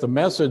 I guess the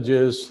message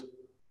is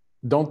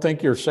don't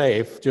think you're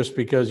safe just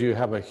because you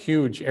have a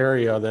huge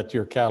area that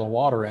your cattle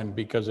water in,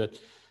 because it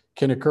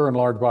can occur in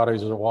large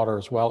bodies of water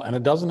as well. And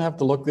it doesn't have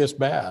to look this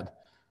bad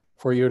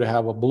for you to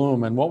have a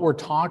bloom. And what we're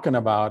talking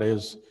about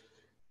is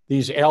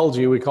these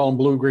algae. We call them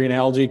blue-green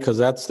algae because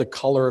that's the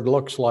color it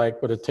looks like,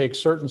 but it takes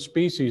certain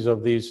species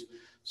of these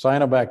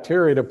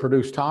cyanobacteria to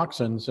produce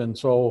toxins. And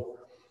so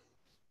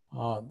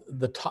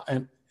the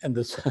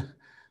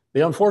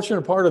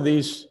unfortunate part of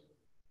this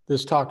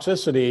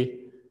toxicity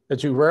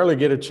that you rarely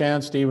get a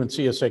chance to even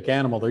see a sick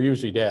animal. They're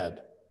usually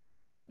dead.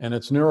 And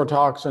it's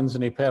neurotoxins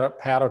and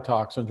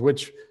hepatotoxins,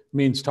 which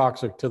means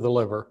toxic to the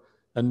liver.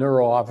 And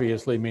neuro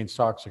obviously means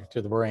toxic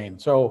to the brain.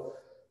 So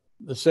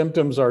the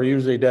symptoms are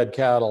usually dead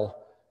cattle.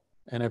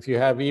 And if you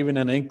have even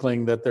an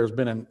inkling that there's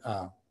been an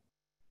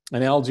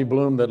algae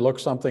bloom that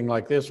looks something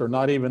like this or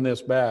not even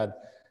this bad,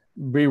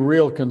 be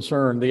real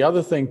concerned. The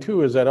other thing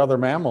too is that other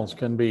mammals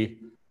can be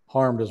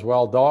harmed as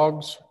well.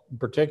 Dogs in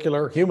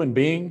particular, human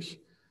beings.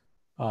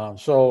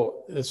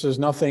 So this is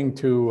nothing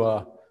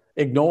to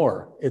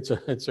ignore. It's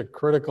a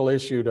critical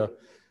issue to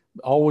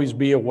always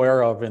be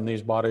aware of in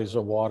these bodies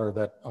of water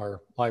that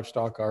our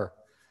livestock are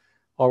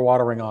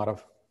watering out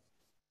of.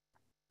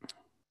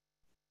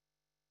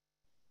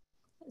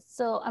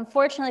 So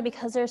unfortunately,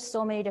 because there's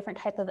so many different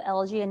types of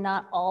algae and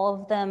not all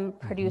of them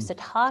produce a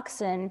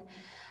toxin,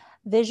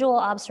 visual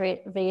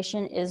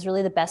observation is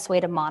really the best way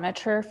to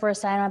monitor for a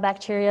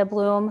cyanobacteria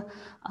bloom.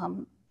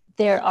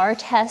 There are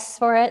tests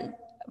for it,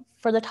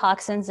 for the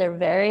toxins. They're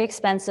very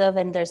expensive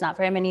and there's not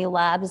very many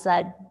labs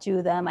that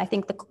do them. I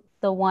think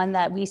the one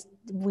that we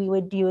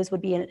would use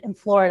would be in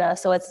Florida.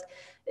 So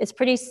it's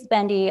pretty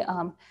spendy.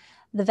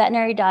 The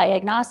veterinary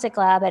diagnostic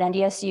lab at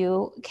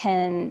NDSU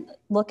can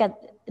look at,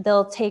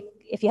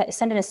 if you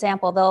send in a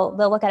sample, they'll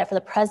look at it for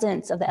the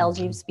presence of the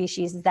algae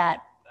species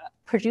that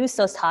produce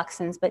those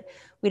toxins, but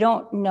we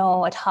don't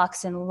know a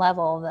toxin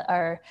level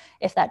or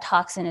if that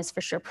toxin is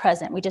for sure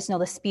present. We just know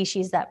the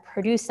species that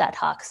produce that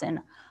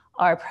toxin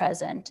are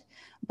present.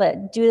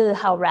 But due to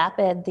how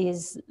rapid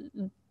these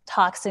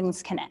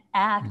toxins can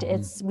act,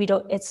 you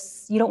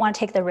don't want to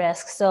take the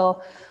risk.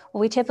 So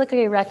what we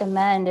typically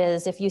recommend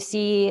is if you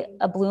see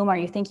a bloom or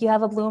you think you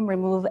have a bloom,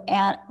 remove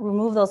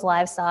those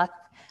livestock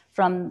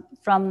from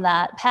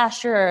that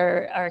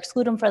pasture or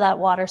exclude them for that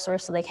water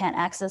source so they can't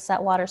access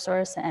that water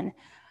source,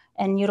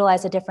 and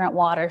utilize a different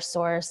water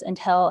source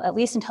at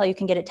least until you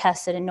can get it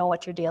tested and know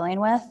what you're dealing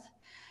with.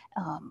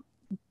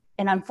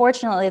 And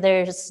unfortunately,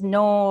 there's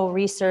no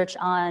research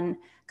on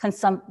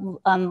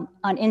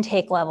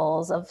intake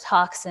levels of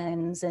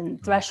toxins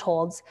and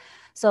thresholds.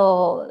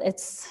 So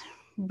it's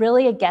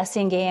really a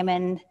guessing game,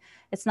 and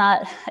it's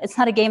not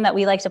a game that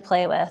we like to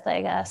play with,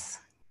 I guess.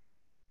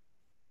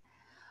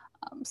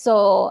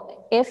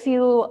 So if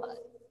you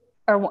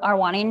are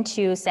wanting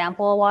to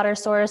sample a water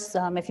source,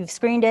 if you've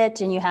screened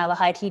it and you have a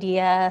high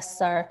TDS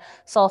or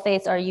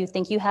sulfates, or you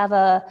think you have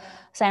a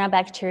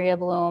cyanobacteria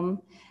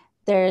bloom,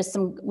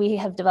 we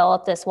have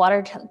developed this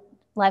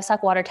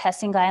livestock water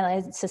testing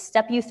guidelines to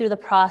step you through the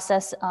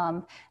process.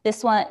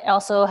 This one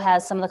also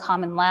has some of the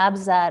common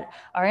labs that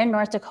are in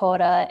North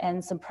Dakota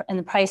and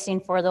the pricing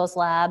for those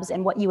labs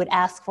and what you would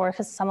ask for,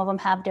 because some of them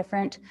have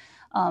different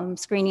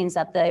screenings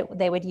that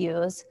they would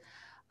use.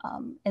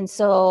 And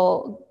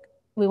so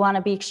we want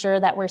to be sure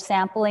that we're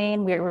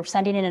sampling, we're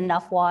sending in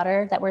enough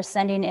water, that we're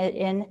sending it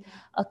in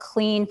a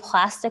clean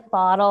plastic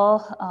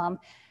bottle.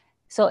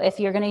 So if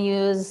you're going to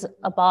use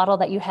a bottle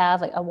that you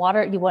have, like you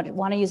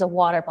want to use a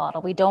water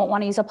bottle. We don't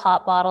want to use a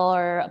pop bottle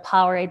or a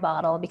Powerade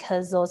bottle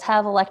because those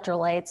have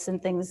electrolytes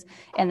and things,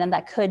 and then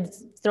that could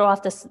throw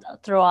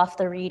off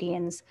the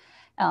readings.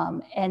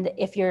 And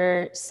if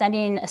you're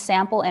sending a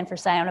sample in for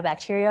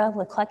cyanobacteria,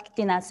 we're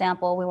collecting that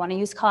sample, we want to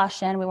use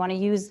caution. We want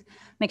to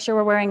make sure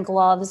we're wearing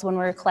gloves when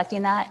we're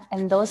collecting that.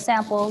 And those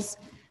samples,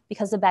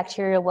 because the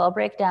bacteria will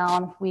break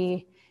down,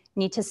 we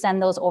need to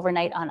send those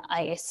overnight on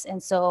ice.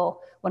 And so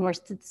when we're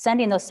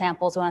sending those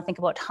samples, we want to think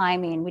about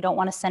timing. We don't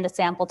want to send a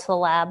sample to the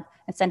lab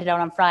and send it out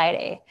on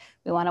Friday.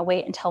 We want to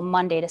wait until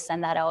Monday to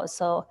send that out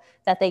so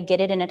that they get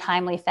it in a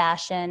timely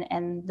fashion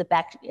and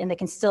they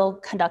can still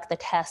conduct the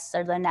tests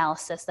or the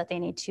analysis that they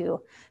need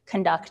to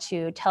conduct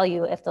to tell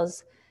you if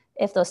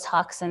those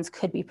toxins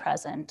could be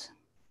present.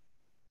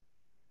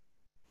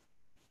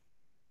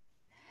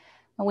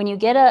 When you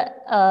get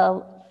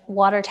a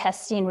water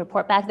testing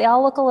report back, they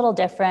all look a little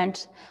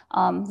different.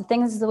 The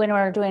things that when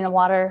we're doing a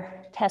water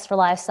test for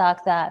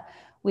livestock that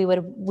we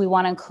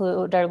want to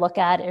include or look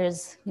at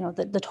is,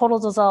 the total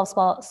dissolved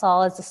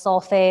solids, the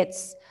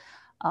sulfates,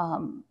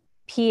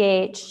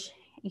 pH.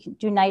 You can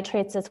do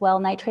nitrates as well.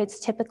 Nitrates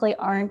typically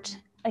aren't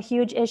a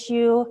huge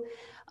issue,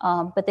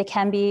 but they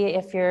can be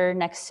if you're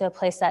next to a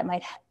place that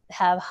might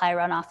have high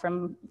runoff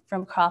from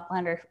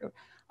cropland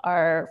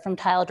or from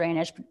tile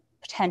drainage.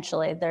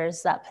 Potentially,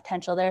 there's that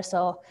potential there.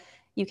 So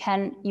you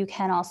can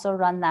also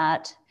run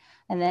that,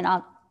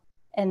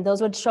 and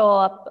those would show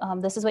up.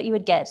 This is what you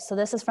would get. So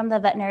this is from the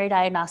veterinary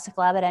diagnostic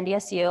lab at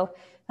NDSU. We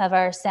have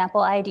our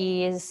sample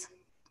IDs,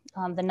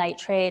 the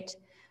nitrate,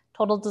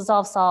 total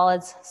dissolved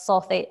solids,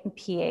 sulfate, and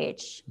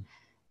pH.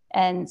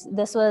 And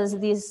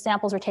these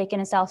samples were taken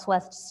in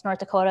Southwest North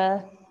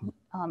Dakota.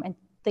 I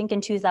think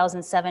in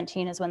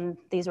 2017 is when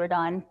these were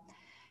done.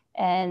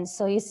 And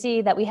so you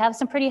see that we have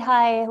some pretty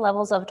high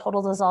levels of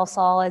total dissolved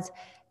solids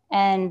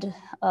and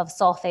of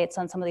sulfates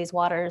on some of these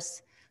water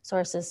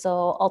sources. So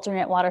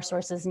alternate water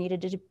sources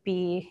needed to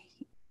be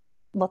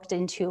looked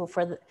into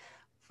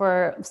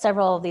for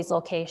several of these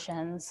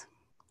locations.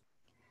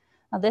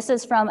 Now, this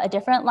is from a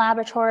different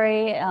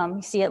laboratory.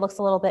 You see it looks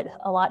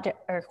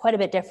quite a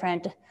bit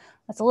different.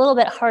 It's a little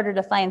bit harder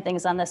to find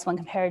things on this one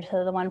compared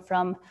to the one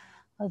from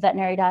a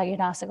veterinary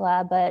diagnostic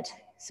lab,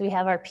 so we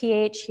have our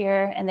pH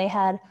here, and they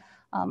had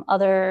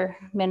other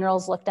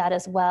minerals looked at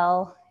as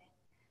well.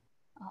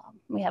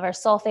 We have our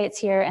sulfates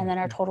here, and then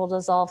our total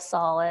dissolved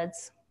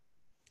solids.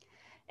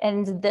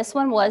 And this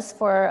one was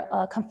for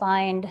a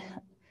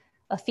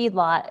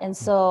feedlot, and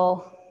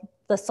so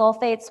the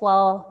sulfates,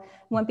 while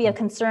wouldn't be a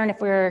concern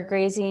if we were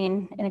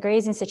grazing in a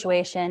grazing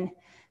situation,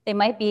 they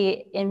might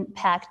be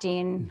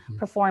impacting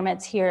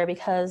performance here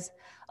because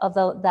of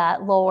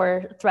that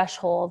lower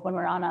threshold when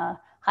we're on a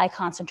high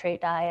concentrate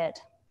diet.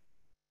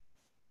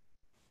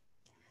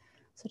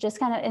 So just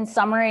kind of in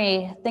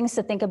summary, things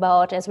to think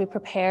about as we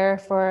prepare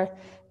for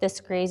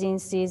this grazing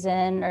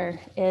season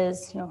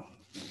is,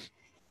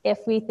 if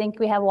we think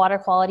we have water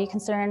quality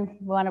concern,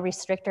 we want to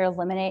restrict or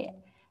eliminate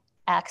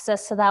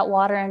access to that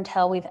water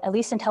until we've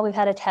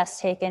had a test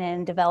taken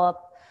and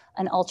develop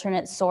an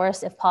alternate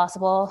source if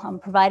possible.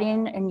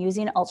 Providing and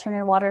using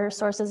alternate water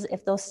sources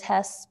if those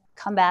tests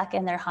come back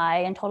and they're high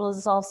in total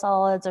dissolved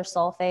solids or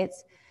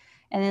sulfates.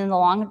 And in the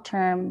long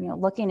term,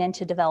 looking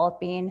into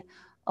developing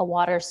a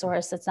water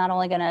source that's not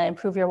only going to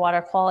improve your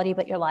water quality,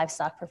 but your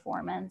livestock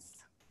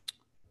performance.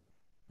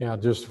 Yeah,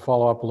 just to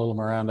follow up a little,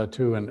 Miranda,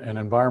 too, and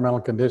environmental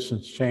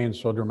conditions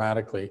change so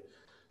dramatically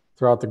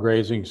throughout the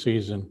grazing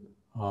season.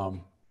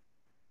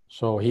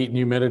 So heat and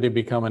humidity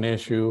become an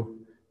issue.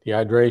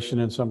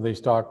 Dehydration in some of these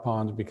stock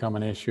ponds become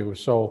an issue.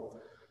 So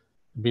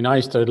it'd be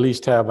nice to at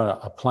least have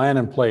a plan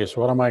in place.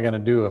 What am I going to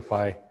do if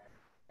I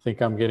think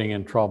I'm getting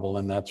in trouble?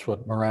 And that's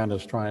what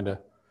Miranda's trying to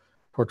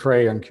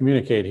portray and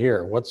communicate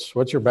here. What's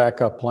your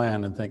backup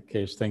plan in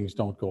case things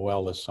don't go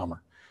well this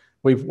summer?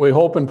 We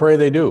hope and pray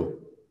they do.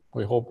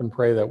 We hope and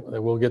pray that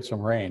we'll get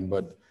some rain,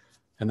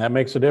 and that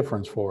makes a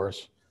difference for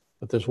us.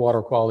 But this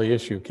water quality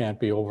issue can't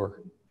be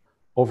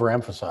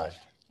overemphasized.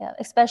 Yeah,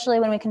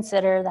 especially when we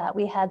consider that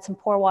we had some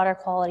poor water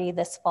quality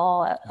this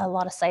fall at a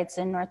lot of sites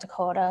in North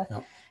Dakota.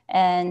 Yep.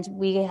 And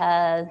we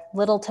had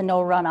little to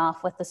no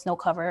runoff with the snow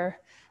cover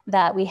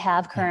that we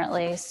have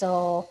currently.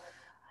 So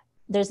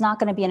there's not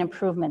going to be an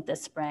improvement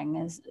this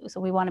spring. So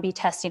we want to be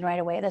testing right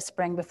away this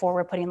spring before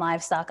we're putting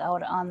livestock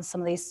out on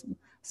some of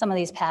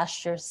these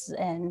pastures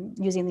and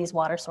using these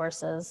water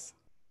sources.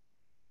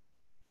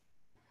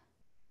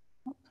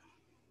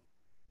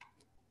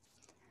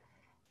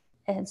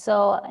 And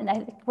I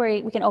think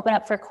we can open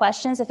up for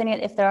questions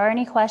if there are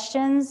any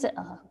questions.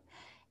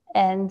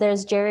 And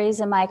there's Jerry's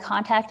and my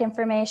contact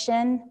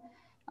information.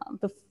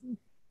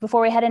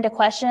 Before we head into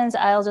questions,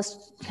 I'll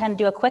just kind of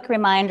do a quick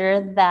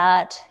reminder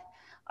that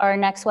our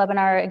next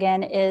webinar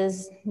again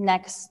is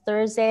next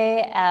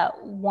Thursday at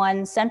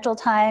 1 Central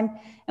Time, and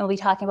we'll be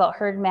talking about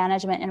herd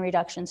management and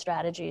reduction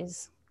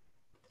strategies.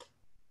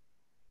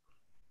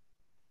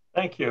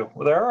 Thank you.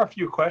 Well, there are a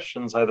few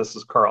questions. Hi, this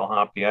is Carl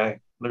Hoppy.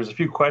 There's a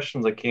few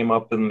questions that came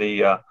up in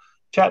the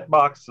chat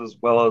box as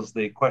well as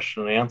the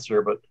question and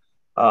answer, but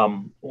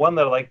one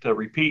that I'd like to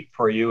repeat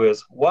for you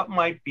is, what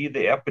might be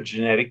the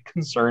epigenetic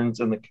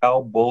concerns in the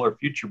cow, bull, or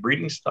future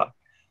breeding stock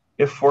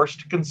if forced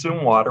to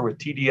consume water with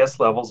TDS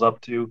levels up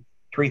to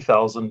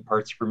 3,000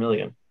 parts per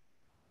million?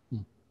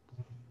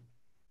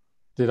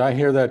 Did I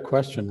hear that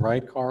question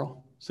right,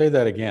 Carl? Say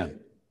that again.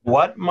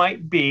 What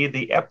might be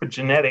the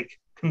epigenetic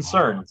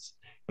concerns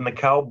in the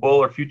cow,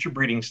 bull, or future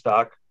breeding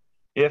stock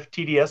if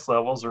TDS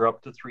levels are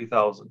up to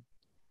 3,000?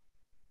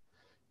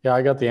 Yeah,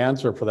 I got the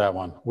answer for that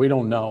one. We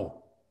don't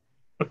know.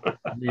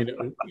 I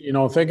mean,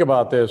 think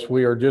about this.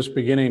 We are just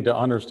beginning to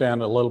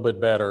understand a little bit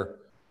better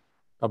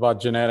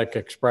about genetic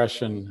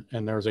expression,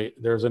 and there's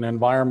an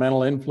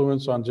environmental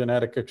influence on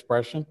genetic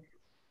expression.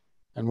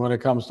 And when it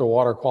comes to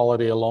water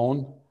quality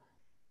alone,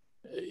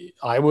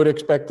 I would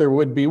expect there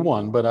would be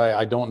one, but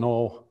I don't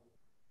know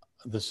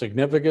the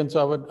significance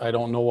of it. I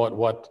don't know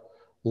what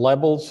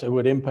levels it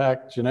would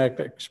impact genetic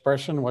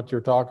expression, what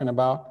you're talking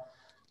about.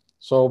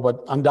 So,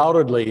 but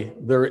undoubtedly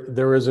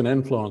there is an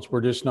influence.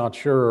 We're just not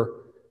sure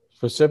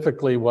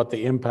specifically what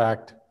the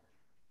impact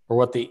or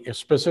what the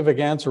specific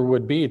answer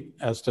would be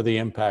as to the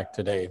impact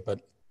today.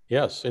 But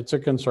yes, it's a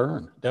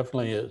concern,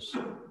 definitely is.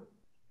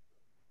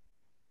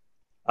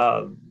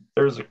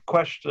 There's a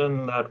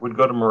question that would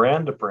go to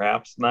Miranda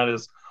perhaps, and that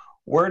is,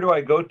 where do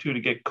I go to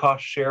get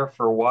cost share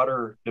for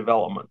water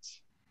developments?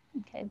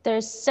 Okay,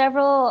 there's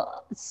several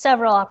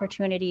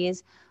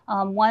opportunities.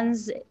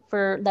 Ones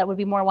that would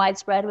be more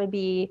widespread would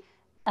be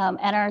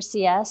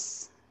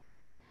NRCS,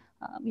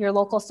 your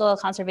local soil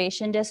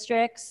conservation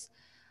districts.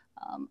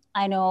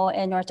 I know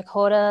in North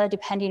Dakota,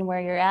 depending where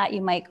you're at,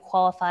 you might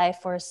qualify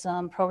for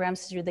some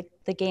programs through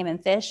the Game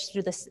and Fish.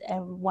 Through this,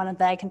 one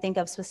that I can think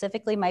of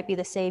specifically might be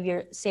the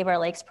Save Our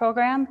Lakes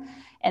program.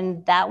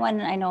 And that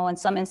one, I know in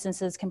some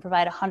instances can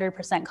provide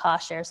 100%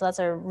 cost share. So that's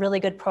a really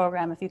good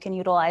program if you can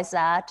utilize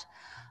that.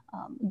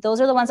 Those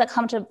are the ones that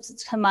come to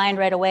mind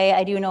right away.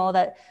 I do know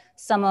that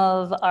some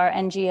of our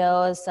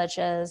NGOs, such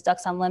as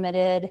Ducks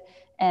Unlimited,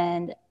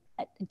 and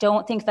I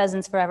don't think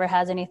Pheasants Forever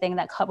has anything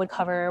that would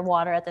cover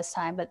water at this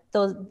time, but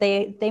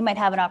they might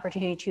have an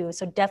opportunity too.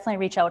 So definitely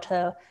reach out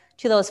to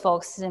those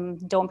folks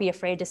and don't be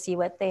afraid to see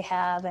what they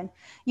have. And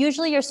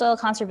usually your soil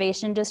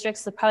conservation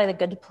districts are probably the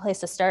good place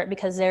to start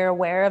because they're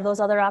aware of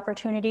those other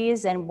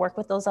opportunities and work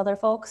with those other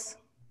folks.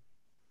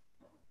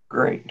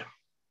 Great.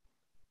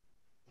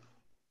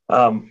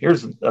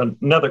 Here's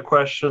another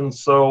question.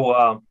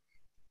 So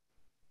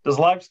does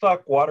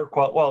livestock water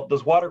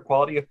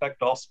quality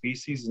affect all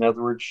species? In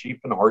other words,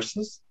 sheep and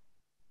horses?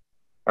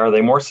 Are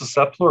they more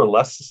susceptible or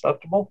less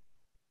susceptible?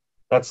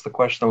 That's the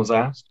question that was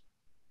asked.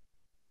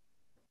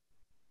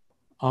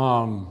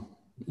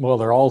 Well,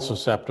 they're all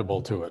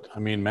susceptible to it. I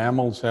mean,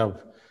 mammals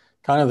have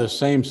kind of the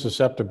same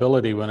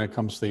susceptibility when it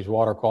comes to these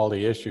water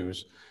quality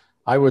issues.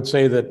 I would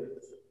say that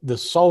the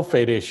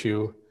sulfate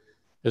issue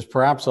is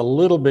perhaps a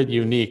little bit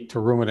unique to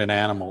ruminant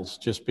animals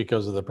just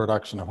because of the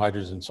production of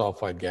hydrogen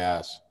sulfide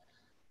gas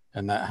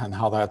and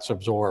how that's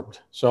absorbed.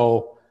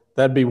 So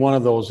that'd be one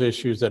of those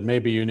issues that may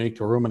be unique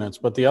to ruminants.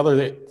 But the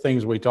other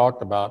things we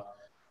talked about,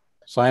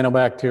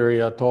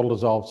 cyanobacteria, total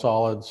dissolved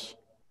solids,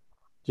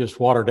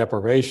 just water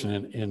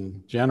deprivation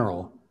in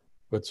general,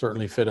 would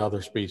certainly fit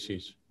other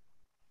species.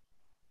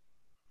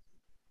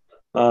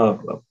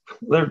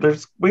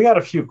 We got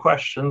a few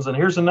questions, and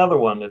here's another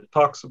one. It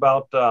talks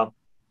about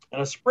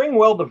in a spring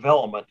well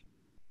development,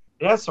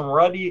 it has some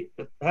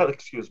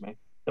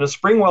in a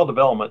spring well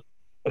development,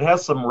 it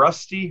has some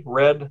rusty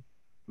red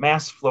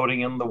mass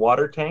floating in the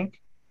water tank.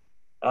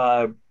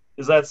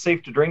 Is that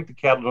safe to drink? The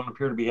cattle don't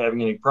appear to be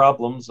having any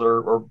problems,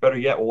 or better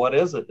yet, what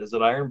is it? Is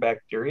it iron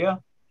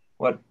bacteria?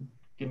 What?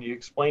 Can you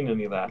explain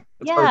any of that?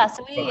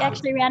 So we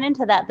actually ran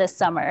into that this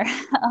summer.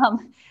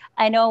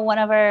 I know one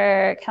of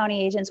our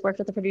county agents worked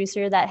with a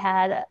producer that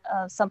had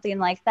something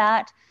like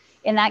that.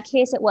 In that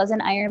case, it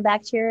wasn't iron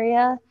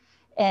bacteria,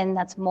 and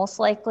that's most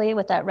likely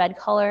with that red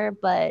color.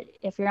 But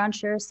if you're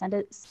unsure, send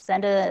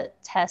a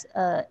test,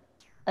 a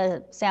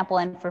sample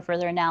in for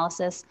further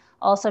analysis.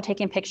 Also,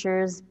 taking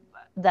pictures,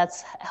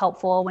 that's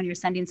helpful when you're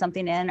sending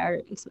something in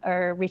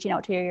or reaching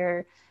out to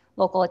your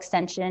local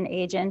extension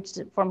agent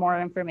for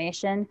more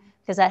information,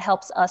 because that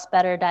helps us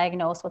better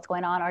diagnose what's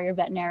going on, or your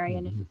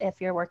veterinarian if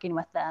you're working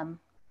with them.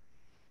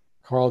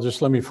 Carl,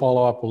 just let me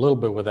follow up a little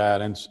bit with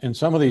that. And in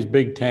some of these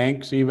big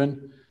tanks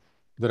even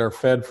that are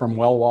fed from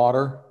well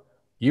water,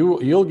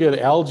 you'll get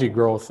algae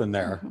growth in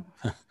there,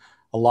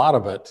 a lot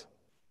of it.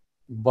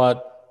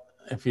 But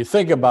if you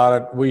think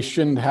about it, we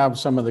shouldn't have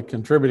some of the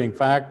contributing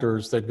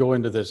factors that go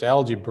into this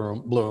algae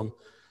bloom,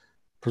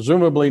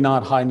 presumably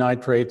not high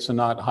nitrates and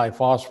not high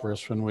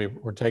phosphorus when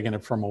we're taking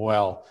it from a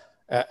well,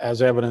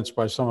 as evidenced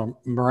by some of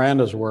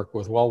Miranda's work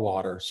with well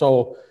water.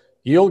 So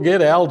you'll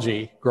get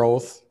algae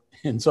growth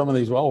in some of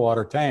these well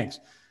water tanks,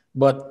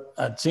 but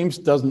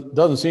it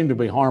doesn't seem to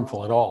be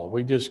harmful at all.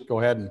 We just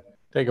go ahead and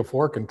take a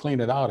fork and clean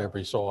it out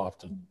every so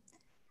often.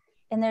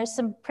 And there's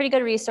some pretty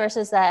good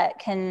resources that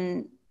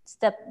can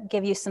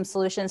give you some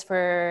solutions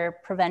for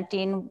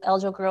preventing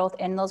algal growth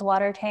in those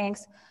water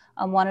tanks.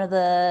 One of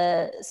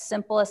the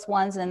simplest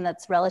ones, and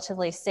that's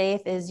relatively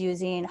safe, is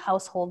using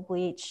household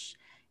bleach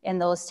in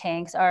those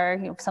tanks.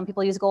 Some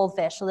people use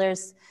goldfish, so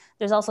there's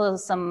also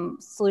some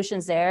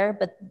solutions there.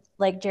 But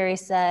like Jerry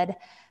said,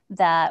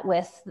 that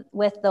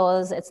with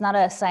those, it's not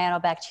a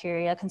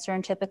cyanobacteria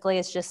concern. Typically,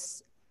 it's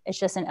just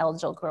an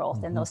algal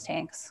growth in those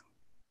tanks.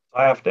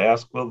 I have to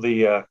ask, will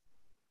the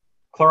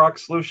Clorox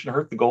solution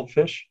hurt the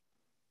goldfish?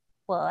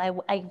 Well,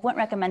 I wouldn't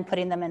recommend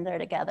putting them in there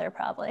together,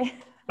 probably.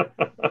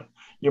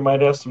 You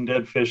might have some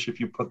dead fish if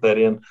you put that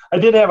in. I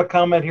did have a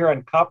comment here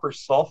on copper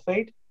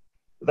sulfate.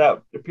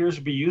 That appears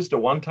to be used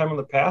at one time in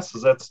the past.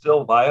 Is that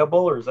still viable,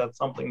 or is that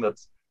something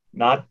that's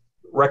not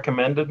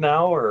recommended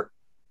now? Or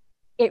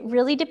it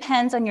really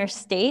depends on your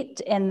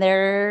state and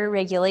their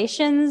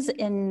regulations.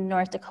 In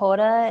North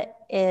Dakota,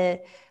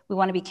 we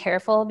want to be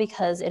careful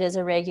because it is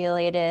a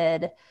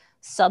regulated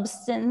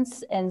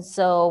substance, and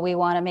so we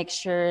want to make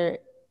sure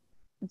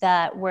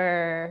that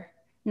we're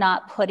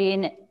not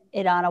putting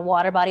it on a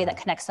water body that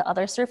connects to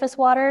other surface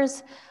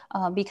waters,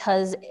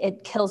 because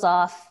it kills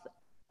off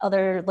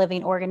other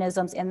living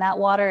organisms in that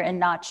water and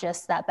not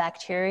just that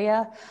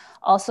bacteria.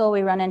 Also,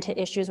 we run into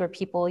issues where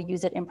people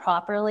use it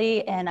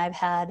improperly. And I've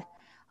had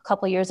a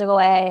couple of years ago,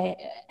 I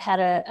had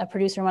a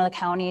producer in one of the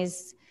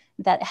counties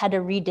that had to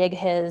redig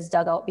his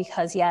dugout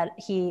because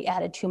he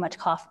added too much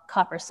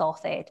copper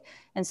sulfate.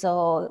 And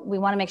so we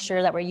want to make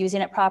sure that we're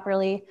using it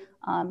properly.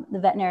 The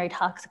veterinary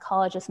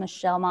toxicologist,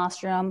 Michelle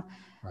Mostrom,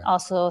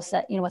 also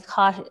said, with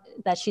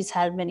that she's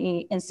had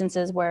many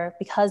instances where,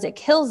 because it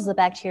kills the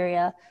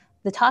bacteria,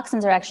 the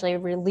toxins are actually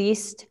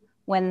released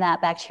when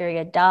that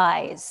bacteria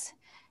dies.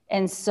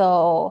 And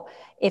so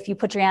if you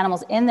put your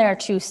animals in there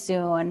too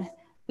soon,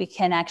 we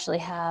can actually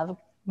have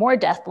more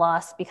death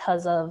loss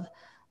because of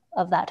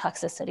that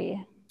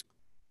toxicity.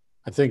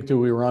 I think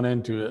we run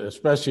into,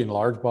 especially in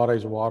large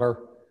bodies of water,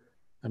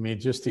 I mean,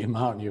 just the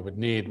amount you would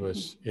need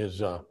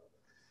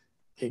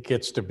it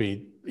gets to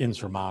be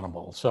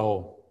insurmountable.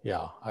 So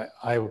yeah,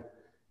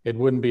 it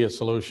wouldn't be a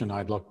solution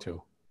I'd look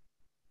to.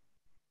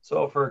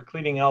 So for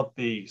cleaning out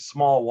the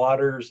small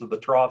waters of the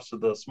troughs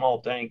of the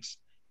small tanks,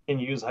 can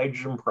you use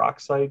hydrogen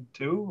peroxide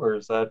too, or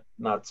is that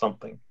not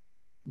something?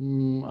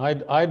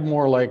 I'd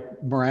more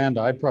like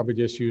Miranda. I'd probably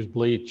just use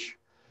bleach.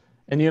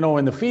 And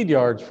in the feed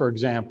yards, for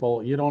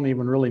example, you don't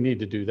even really need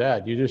to do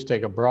that. You just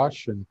take a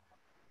brush and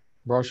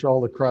brush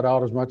all the crud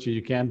out as much as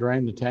you can,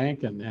 drain the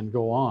tank, and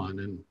go on.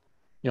 And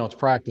it's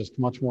practiced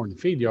much more in the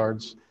feed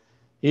yards.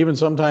 Even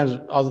sometimes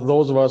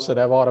those of us that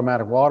have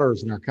automatic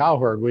waters in our cow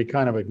herd, we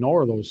kind of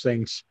ignore those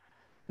things.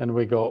 And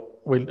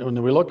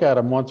when we look at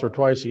them once or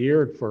twice a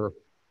year for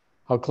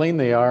how clean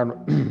they are,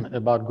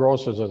 about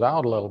grosses us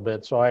out a little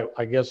bit. So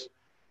I guess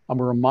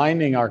I'm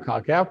reminding our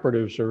cow-calf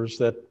producers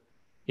that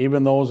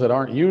even those that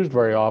aren't used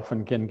very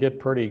often can get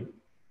pretty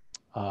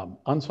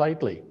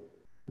unsightly.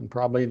 And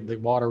probably the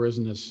water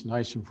isn't as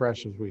nice and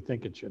fresh as we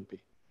think it should be.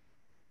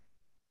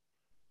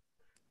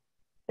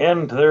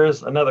 And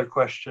there's another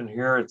question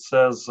here. It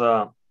says,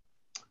 can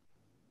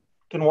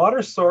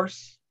water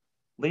source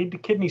lead to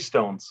kidney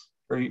stones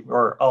or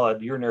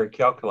urinary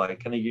calculi?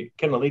 Can it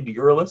lead to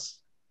uroliths?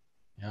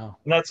 Yeah.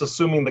 And that's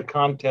assuming the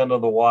content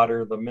of the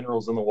water, the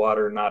minerals in the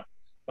water, not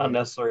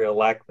necessarily a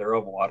lack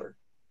thereof water.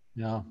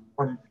 Yeah.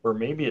 Or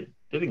maybe it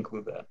did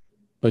include that.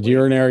 But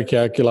urinary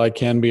calculi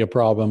can be a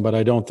problem, but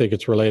I don't think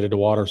it's related to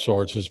water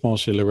source. It's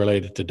mostly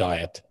related to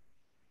diet.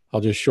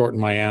 I'll just shorten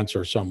my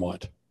answer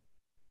somewhat.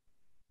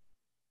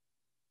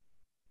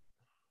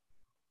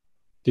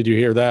 Did you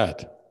hear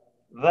that?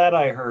 That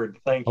I heard.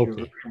 Thank you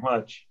very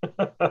much.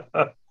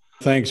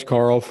 Thanks,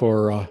 Carl,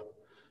 for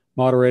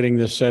moderating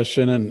this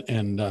session.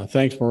 And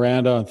thanks,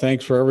 Miranda. And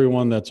thanks for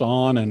everyone that's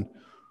on. And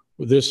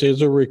this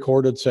is a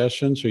recorded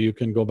session, so you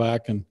can go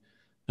back and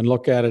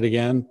look at it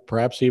again,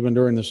 perhaps even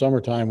during the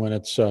summertime when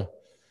it's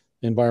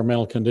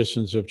environmental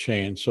conditions have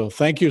changed. So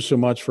thank you so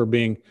much for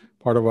being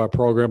part of our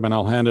program, and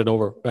I'll hand it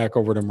back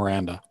over to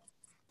Miranda.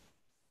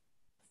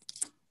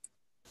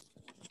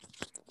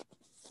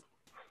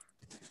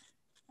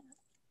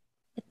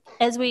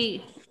 As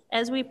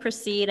we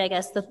proceed, I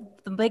guess the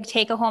big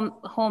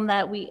take-home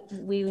that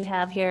we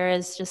have here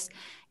is just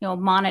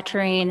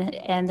monitoring,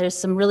 and there's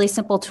some really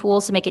simple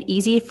tools to make it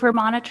easy for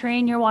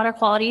monitoring your water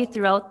quality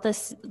throughout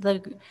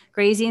the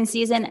grazing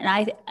season.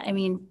 And I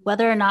mean,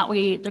 whether or not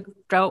the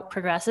drought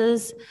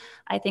progresses,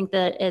 I think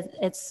that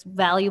it's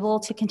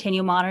valuable to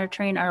continue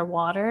monitoring our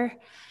water.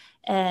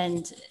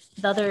 And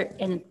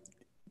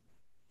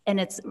and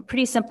it's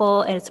pretty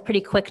simple, and it's a pretty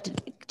quick,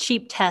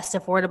 cheap test,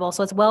 affordable.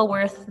 So it's well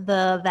worth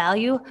the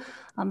value.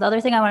 The other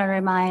thing I want to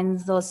remind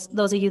those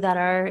of you that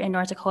are in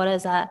North Dakota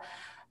is that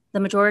the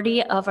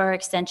majority of our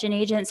extension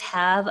agents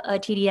have a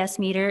TDS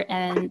meter,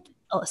 and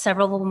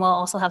several of them will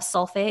also have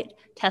sulfate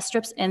test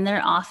strips in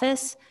their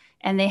office,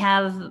 and they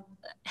have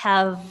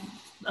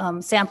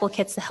sample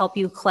kits to help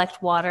you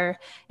collect water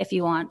if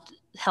you want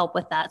help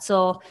with that.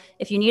 So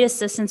if you need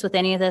assistance with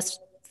any of this,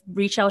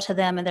 reach out to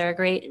them, and they're a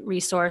great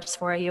resource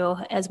for you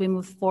as we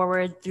move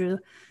forward through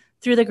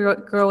the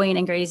growing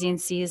and grazing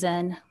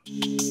season.